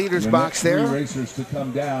happy leaders box there. 3 racers to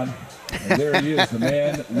come down. And there he is, the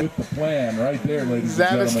man with the plan right there, ladies and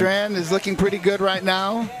gentlemen. Zabystřan is looking pretty good right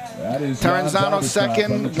now. That is Taranzano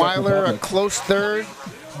second, Wyler a close third.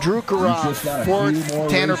 Drukarov, 4th,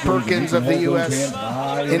 Tanner Perkins of the U.S.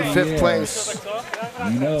 in 5th place.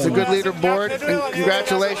 It's a good leaderboard, and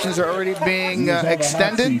congratulations are already being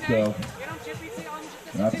extended.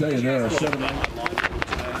 I'll tell you, there are 7.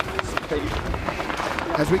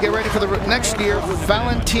 As we get ready for the next year,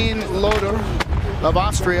 Valentin Lauder of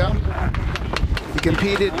Austria. He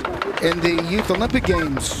competed in the Youth Olympic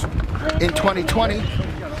Games in 2020.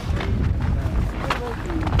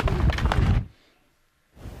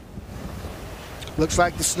 Looks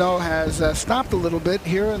like the snow has stopped a little bit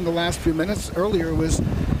here in the last few minutes. Earlier it was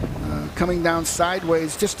coming down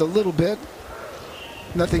sideways just a little bit.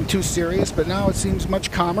 Nothing too serious, but now it seems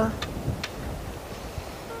much calmer.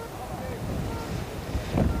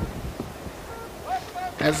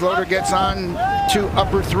 As Lauder gets on to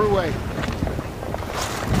Upper Thruway.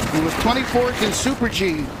 He was 24th in Super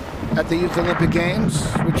G at the Youth Olympic Games,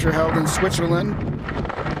 which are held in Switzerland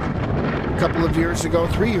a couple of years ago,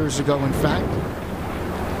 3 years ago in fact.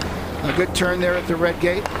 A good turn there at the red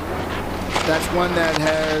gate. That's one that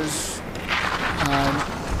has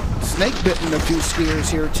snake bitten a few skiers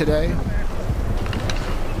here today.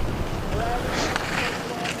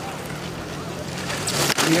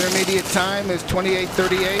 The intermediate time is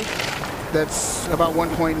 28:38. That's about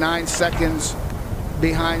 1.9 seconds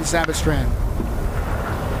behind Zabystřan.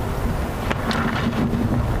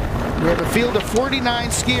 We have a field of 49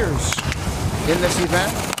 skiers in this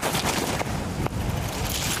event.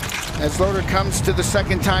 As Loader comes to the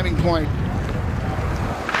second timing point.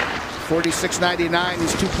 46.99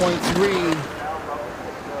 is 2.3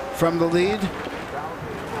 from the lead.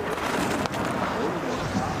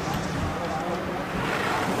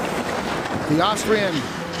 The Austrian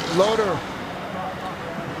Loader,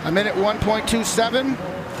 a minute 1.27 and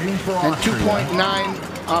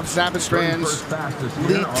 2.9 off Zabystran's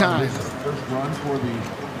lead time. First run for the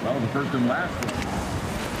first and last.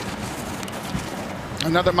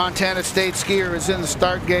 Another Montana State skier is in the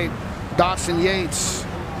start gate. Dawson Yates,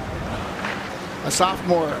 a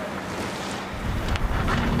sophomore.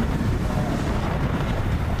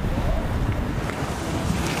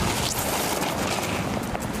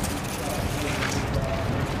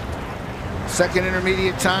 Second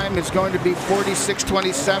intermediate time is going to be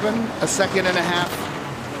 46.27, a second and a half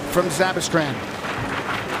from Zabystřan.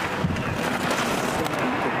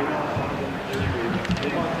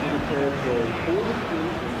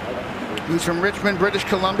 He's from Richmond, British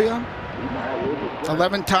Columbia.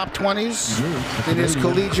 11 top 20s in his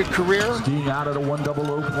collegiate career. Skiing out at a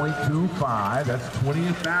 1:00.25. That's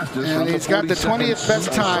 20th fastest. And he's got the 20th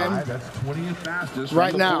best time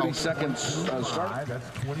right now.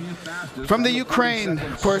 From the Ukraine,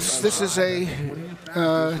 of course, this is a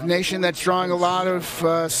nation that's drawing a lot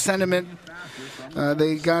of sentiment.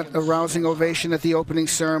 They got a rousing ovation at the opening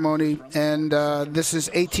ceremony, and this is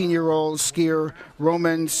 18-year-old skier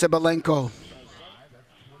Roman Sibalenko.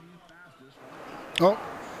 Oh.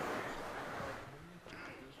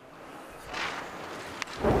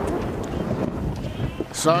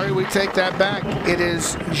 Sorry, we take that back. It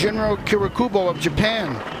is Jinro Kirakubo of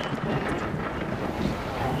Japan.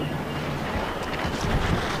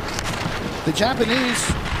 The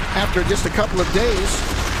Japanese, after just a couple of days,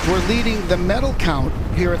 were leading the medal count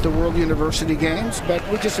here at the World University Games, but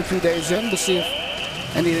we're just a few days in. We'll see if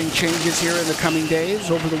anything changes here in the coming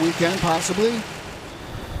days, over the weekend possibly.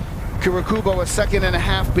 Kirakubo a second and a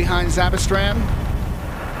half behind Zabystřan.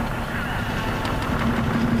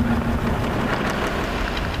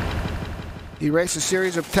 He raced a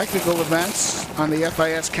series of technical events on the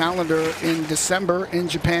FIS calendar in December in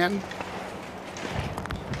Japan.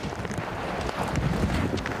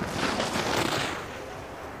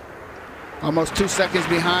 Almost 2 seconds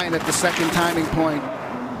behind at the second timing point.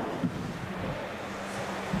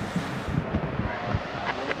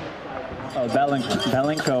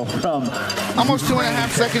 Belenko from... Almost 2.5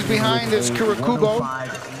 seconds behind is Kirakubo,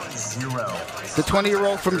 the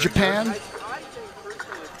 20-year-old from Japan.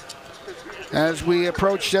 As we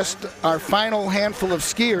approach just our final handful of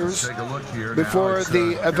skiers before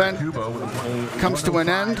the event comes to an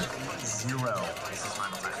end.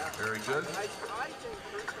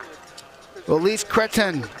 Elise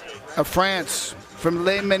Cretin of France from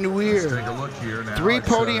Les Menuires. 3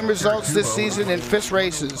 podium results this season in FIS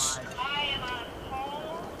races.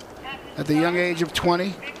 At the young age of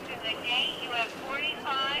 20.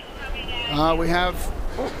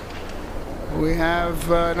 We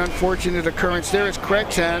have an unfortunate occurrence. There is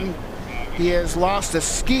Cretin. He has lost a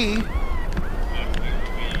ski.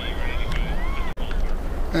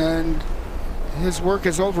 And his work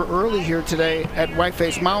is over early here today at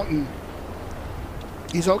Whiteface Mountain.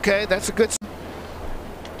 He's okay. That's a good sign.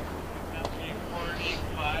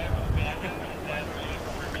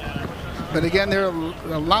 But again, there are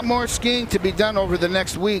a lot more skiing to be done over the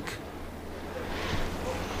next week.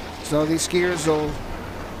 So these skiers will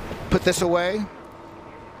put this away,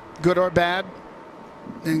 good or bad,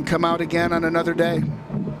 and come out again on another day.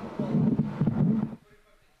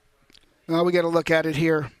 Well, we got to look at it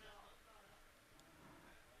here.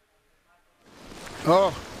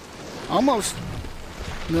 Oh, almost.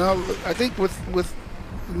 No, I think with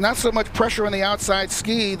not so much pressure on the outside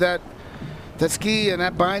ski, that ski and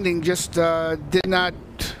that binding just did not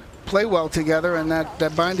play well together, and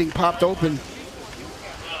that binding popped open.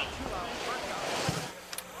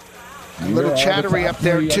 A little chattery up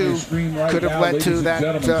there too could have led to that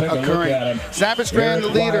occurring. Zabystřan the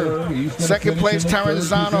leader, second place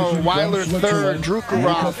Taranzano, Wyler third,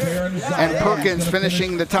 Drukarov and Perkins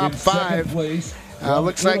finishing the top 5.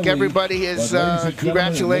 Looks like everybody is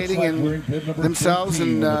congratulating themselves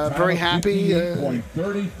and very happy.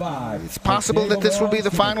 It's possible that this will be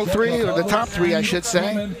the final three, or the top three, I should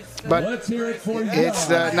say, but it's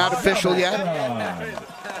not official yet.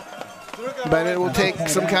 But it will take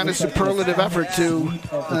some kind of superlative effort to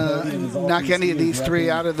knock any of these three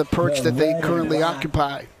out of the perch that they currently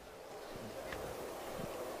occupy.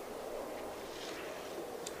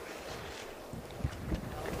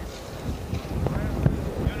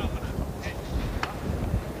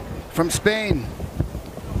 From Spain,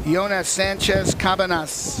 Jonas Sanchez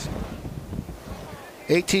Cabanas,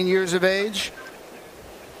 18 years of age.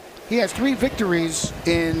 He has 3 victories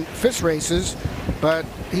in FIS races, but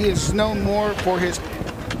he is known more for his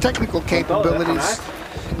technical capabilities,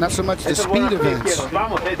 not so much the speed events.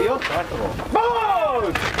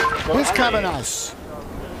 Here's Cabanas.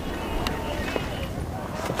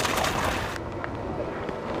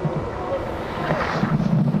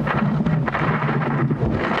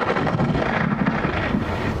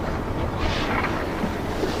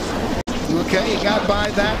 Okay, he got by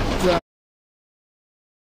that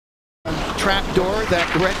trap door,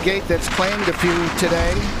 that red gate that's claimed a few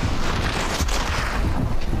today.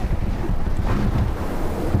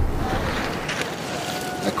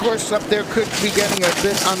 Of course, up there could be getting a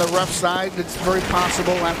bit on the rough side. It's very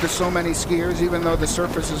possible after so many skiers, even though the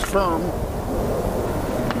surface is firm.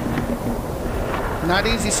 Not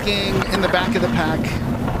easy skiing in the back of the pack,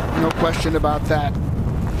 no question about that.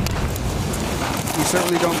 You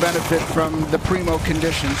certainly don't benefit from the primo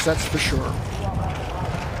conditions, that's for sure.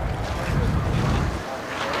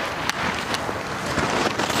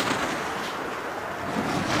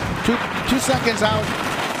 Two seconds out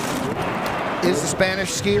is the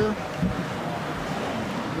Spanish skier.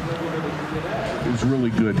 Is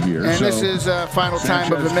really good here. And this is a final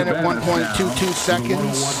time of a minute 1.22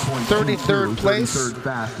 seconds. 33rd place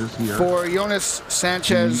for Jonas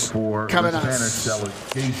Sanchez Cabanas.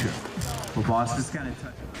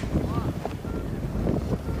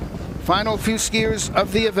 Final few skiers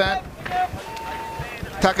of the event.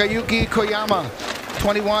 Takayuki Koyama,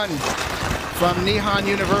 21, from Nihon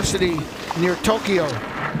University near Tokyo.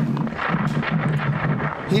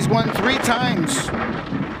 He's won 3 times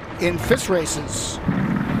in FIS races.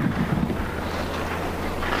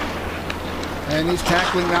 And he's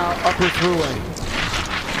tackling now upper thruway.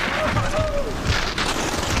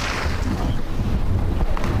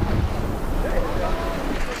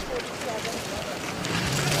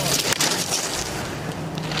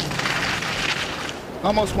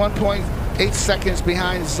 Almost 1.8 seconds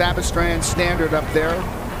behind Zabystran standard up there.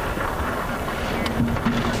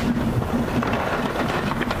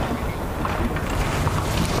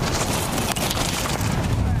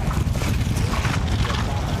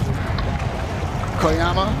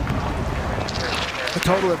 Koyama, a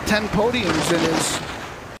total of 10 podiums in his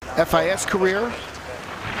FIS career.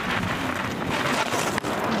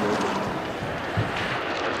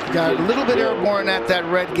 Got a little bit airborne at that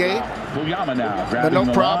red gate, but no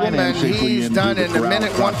problem, and he's done in a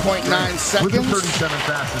minute 1.9 seconds.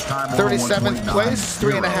 37th place,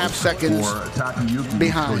 3.5 seconds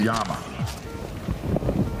behind.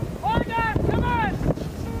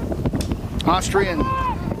 Austrian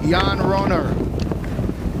Jan Rohner,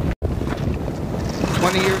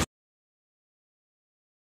 20 years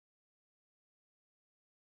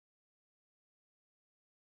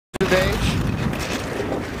of age.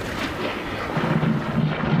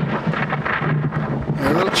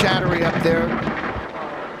 A little chattery up there.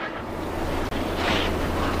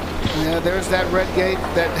 Yeah, there's that red gate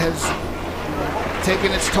that has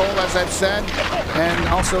taken its toll, as I've said, and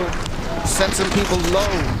also sent some people low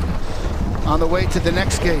on the way to the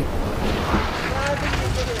next gate.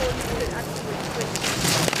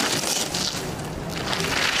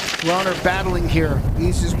 Rohner battling here.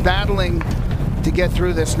 He's just battling to get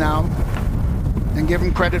through this now, and give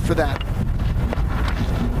him credit for that.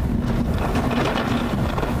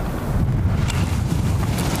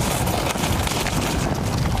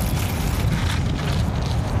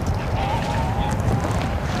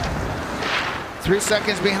 Three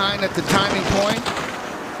seconds behind at the timing point.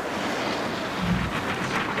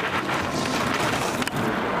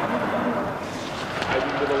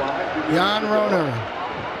 Jan Rohner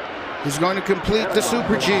is going to complete the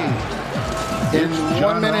Super G in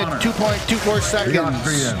 1 minute 2.24 seconds.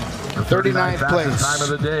 39th place. Time of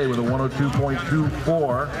the day with a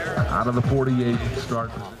 102.24 out of the 48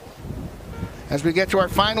 start. As we get to our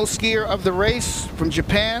final skier of the race from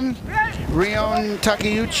Japan, Rion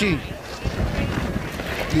Takeuchi.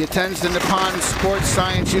 He attends the Nippon Sports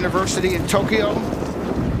Science University in Tokyo.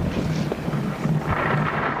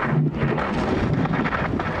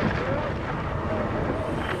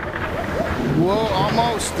 Whoa,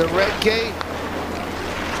 almost. The red gate.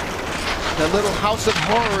 The little house of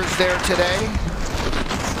horrors there today.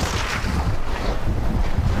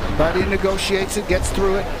 But he negotiates it, gets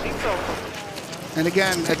through it. And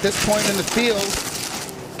again, at this point in the field,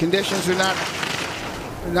 conditions are not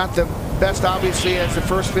the best, obviously, as the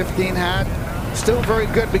first 15 had. Still very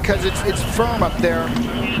good because it's firm up there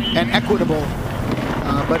and equitable.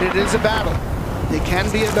 But it is a battle. It can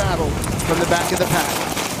be a battle from the back of the pack.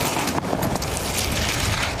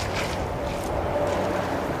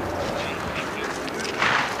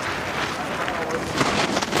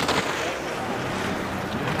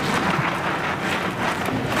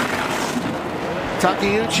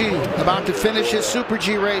 Takeuchi about to finish his Super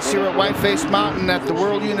G race here at Whiteface Mountain at the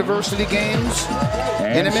World University Games.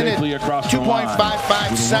 In a minute,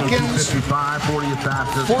 2.55 seconds.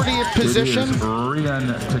 40th position.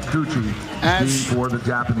 As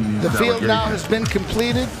the field now has been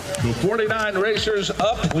completed. The 49 racers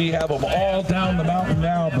up. We have them all down the mountain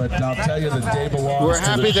now, but I'll tell you the day belongs We're to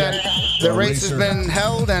happy the that the race has been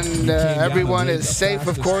held and everyone is safe,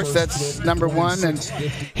 of course. That's number one. And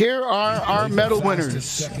here are our medal winners.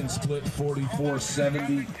 Second split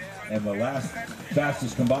 44.70, and the last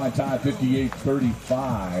fastest combined time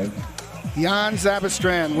 58.35. Jan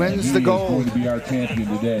Zabystřan wins the gold. He's going to be our champion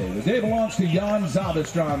today. The day belongs to Jan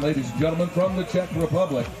Zabystřan, ladies and gentlemen, from the Czech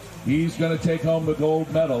Republic. He's going to take home the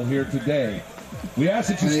gold medal here today. We ask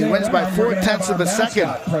that you stay he wins by around. 4/10 of a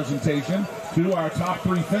second. Presentation to our top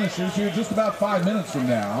three finishers here just about 5 minutes from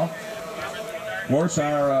now. Of course,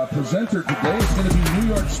 our presenter today is going to be New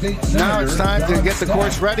York State Senator. Now it's time to get the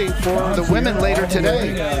course ready for the women later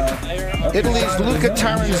today. Italy's Luca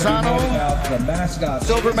Taranzano,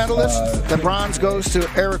 silver medalist. The bronze goes to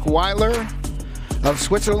Eric Wyler of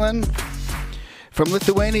Switzerland. From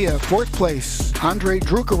Lithuania, 4th place, Andrei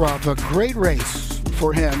Drukarov, a great race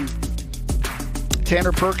for him.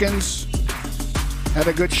 Tanner Perkins had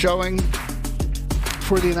a good showing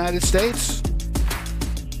for the United States.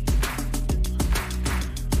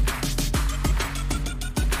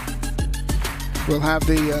 We'll have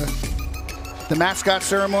the mascot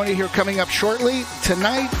ceremony here coming up shortly.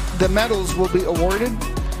 Tonight, the medals will be awarded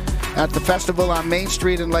at the festival on Main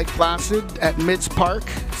Street in Lake Placid at Mids Park.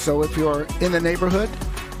 So if you're in the neighborhood,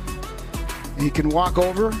 you can walk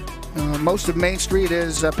over. Most of Main Street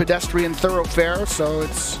is a pedestrian thoroughfare, so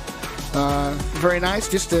it's very nice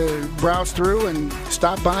just to browse through and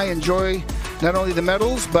stop by, enjoy not only the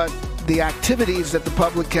medals, but the activities that the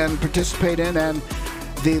public can participate in and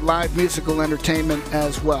the live musical entertainment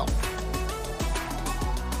as well.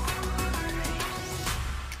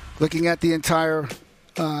 Looking at the entire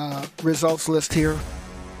results list here,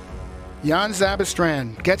 Jan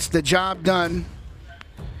Zabystřan gets the job done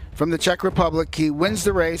from the Czech Republic. He wins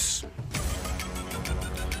the race,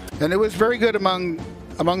 and it was very good among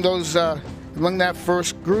those among that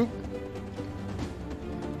first group.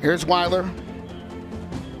 Here's Wyler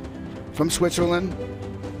from Switzerland.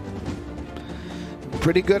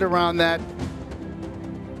 Pretty good around that.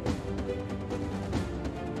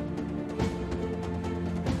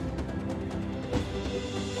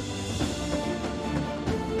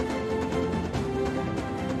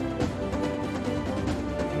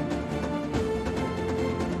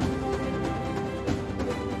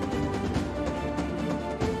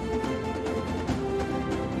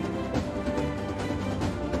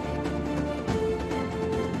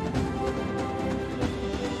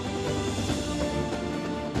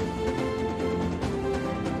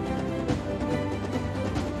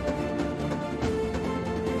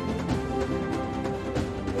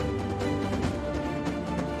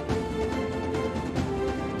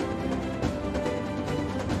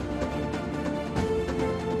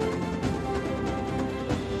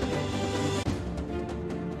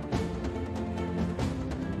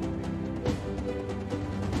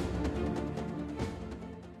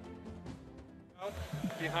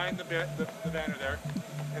 Behind the banner there,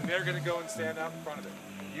 and they're going to go and stand out in front of it.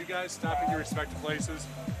 You guys stop at your respective places.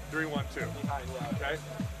 3, 1, 2. Okay.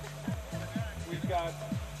 We've got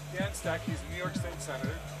Dan Steck. He's a New York State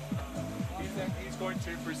Senator. He's going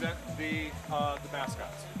to present the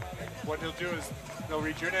mascots. What he'll do is they'll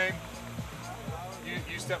read your name.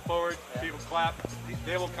 You step forward. People clap.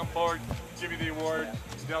 They will come forward, give you the award.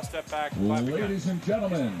 They'll step back. Clap Ladies again. and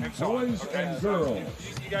gentlemen, and so boys and girls,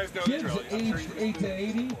 you guys know kids the drill. aged 8 to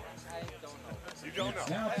 80. You don't know. It's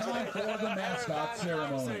now time for the mascot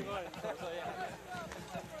ceremony.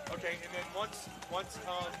 Okay, and then once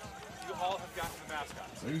you all have gotten the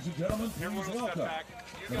mascots. Ladies and gentlemen, Everyone please will step welcome back.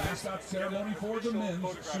 the mascot ceremony for the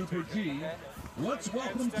men's Super G. Let's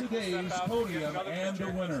welcome today's podium and the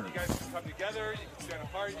winners. You guys can come together, you can stand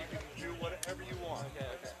apart, you can do whatever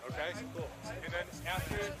Cool. And then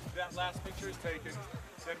after that last picture is taken,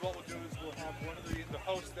 then what we'll do is we'll have one of the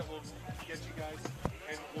hosts that will get you guys,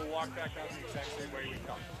 and we'll walk back out the exact same way we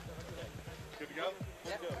come. Good to go?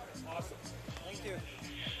 Yeah. Good. Awesome. Thank you.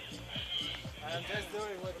 I'm just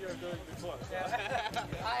doing what you were doing before. I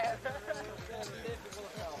have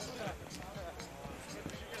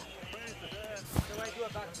So I do a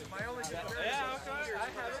backflip. My only concern is I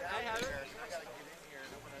have it.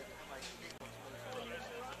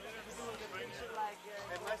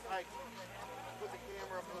 Unless I put the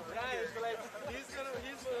camera up over Yeah, here. it's like he's gonna be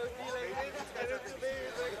like this, and it's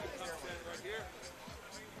like Right here.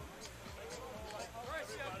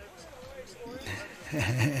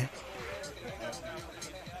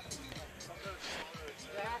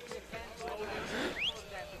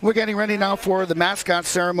 We're getting ready now for the mascot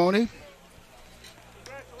ceremony,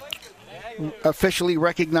 officially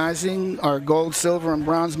recognizing our gold, silver, and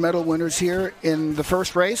bronze medal winners here in the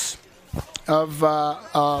first race of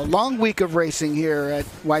a long week of racing here at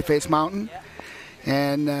Whiteface Mountain.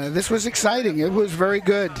 And this was exciting. It was very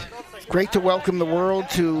good. Great to welcome the world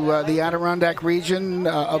to the Adirondack region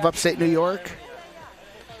of upstate New York.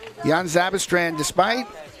 Jan Zabystřan, despite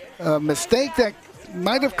a mistake that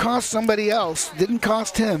might have cost somebody else, didn't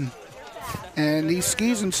cost him. And he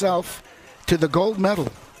skis himself to the gold medal.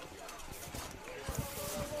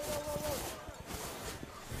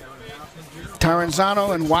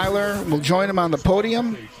 Taranzano and Wyler will join him on the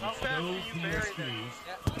podium.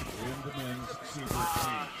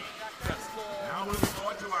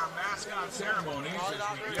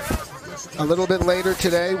 A little bit later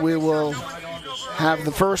today, we will have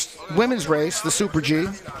the first women's race, the Super G,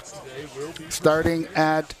 starting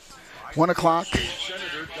at 1 o'clock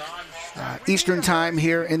Eastern Time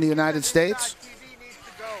here in the United States.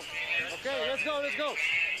 okay, let's go.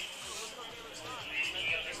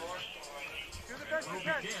 Do the best you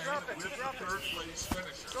can. Drop it.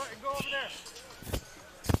 Go over there.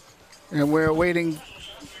 And we're awaiting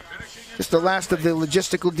just the last of the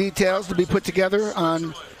logistical details to be put together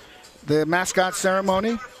on the mascot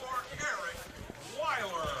ceremony.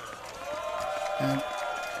 And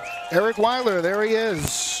Eric Wyler, there he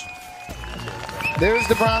is. There's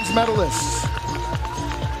the bronze medalist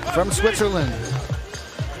from Switzerland.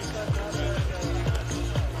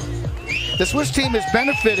 The Swiss team is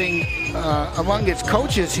benefiting among its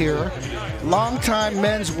coaches here. Longtime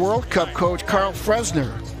men's World Cup coach Carl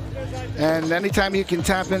Fresner. And anytime you can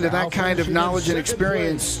tap into that kind of knowledge and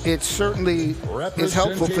experience, it certainly is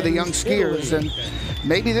helpful for the young skiers. And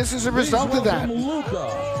maybe this is a result of that.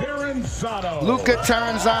 Luca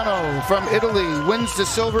Taranzano from Italy wins the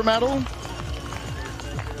silver medal.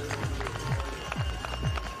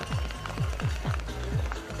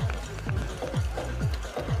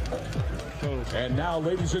 And now,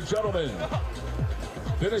 ladies and gentlemen,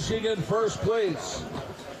 finishing in first place,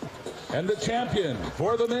 and the champion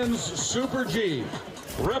for the men's Super G,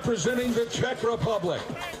 representing the Czech Republic.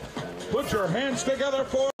 Put your hands together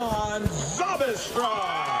for Zabystřan.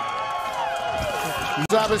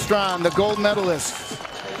 Zabystřan, the gold medalist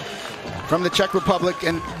from the Czech Republic.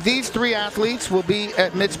 And these three athletes will be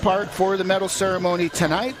at Mids Park for the medal ceremony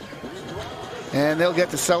tonight. And they'll get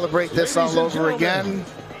to celebrate this all over again.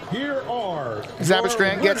 Here are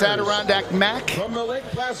Zabystřan gets Adirondack Mac. From the Lake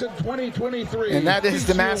Placid 2023. And that is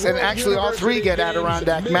the mass, and actually all three get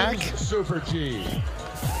Adirondack Mac. Super G.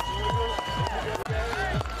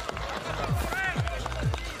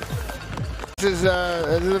 This is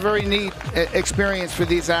a very neat experience for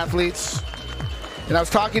these athletes. And I was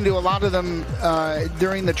talking to a lot of them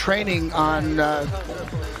during the training on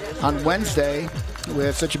Wednesday. We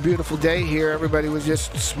had such a beautiful day here. Everybody was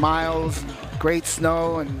just smiles, great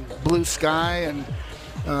snow and blue sky.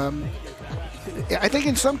 And I think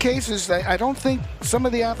in some cases, I don't think some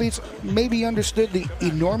of the athletes maybe understood the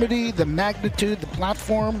enormity, the magnitude, the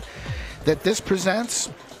platform that this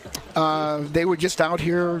presents. They were just out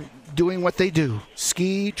here doing what they do.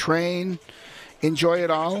 Ski, train, enjoy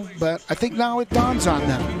it all. But I think now it dawns on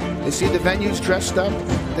them. They see the venues dressed up.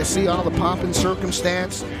 They see all the pomp and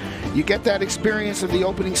circumstance. You get that experience of the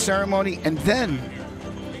opening ceremony, and then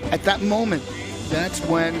at that moment, that's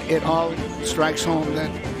when it all strikes home that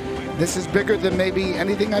this is bigger than maybe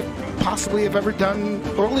anything I possibly have ever done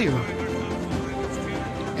earlier.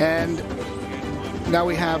 And now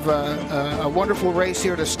we have a wonderful race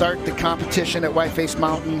here to start the competition at Whiteface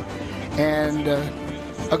Mountain, and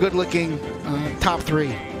a good-looking top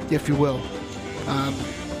three, if you will,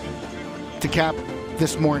 to cap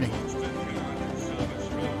this morning.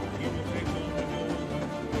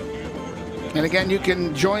 And again, you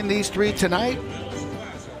can join these three tonight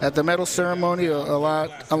at the medal ceremony,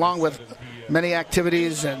 along with many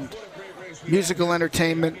activities and musical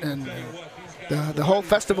entertainment and the whole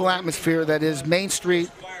festival atmosphere that is Main Street,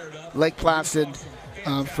 Lake Placid,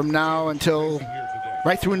 from now until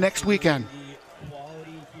right through next weekend. The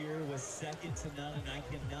quality here was second to none, and I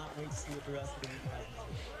cannot wait to see what the rest of the week has.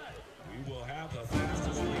 We will have the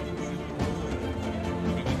fastest ladies in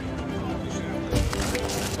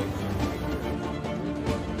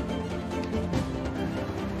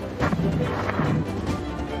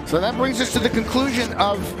So that brings us to the conclusion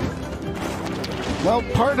of, well,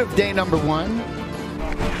 part of day number 1.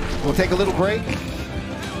 We'll take a little break.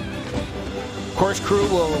 Course crew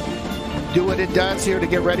will do what it does here to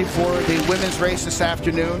get ready for the women's race this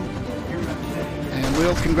afternoon. And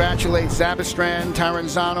we'll congratulate Zabystřan,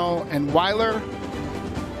 Taranzano, and Wyler.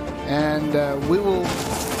 And we will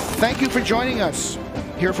thank you for joining us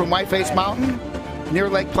here from Whiteface Mountain near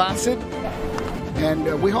Lake Placid.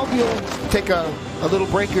 And we hope you'll take a little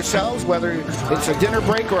break yourselves, whether it's a dinner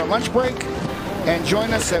break or a lunch break, and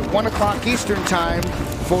join us at 1 o'clock Eastern Time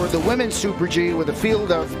for the Women's Super G with a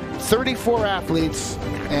field of 34 athletes,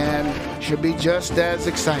 and should be just as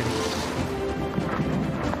exciting.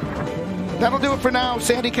 That'll do it for now.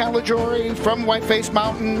 Sandy Caligiuri from Whiteface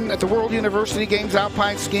Mountain at the World University Games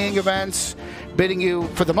Alpine Skiing Events, bidding you,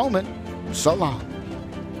 for the moment, so long.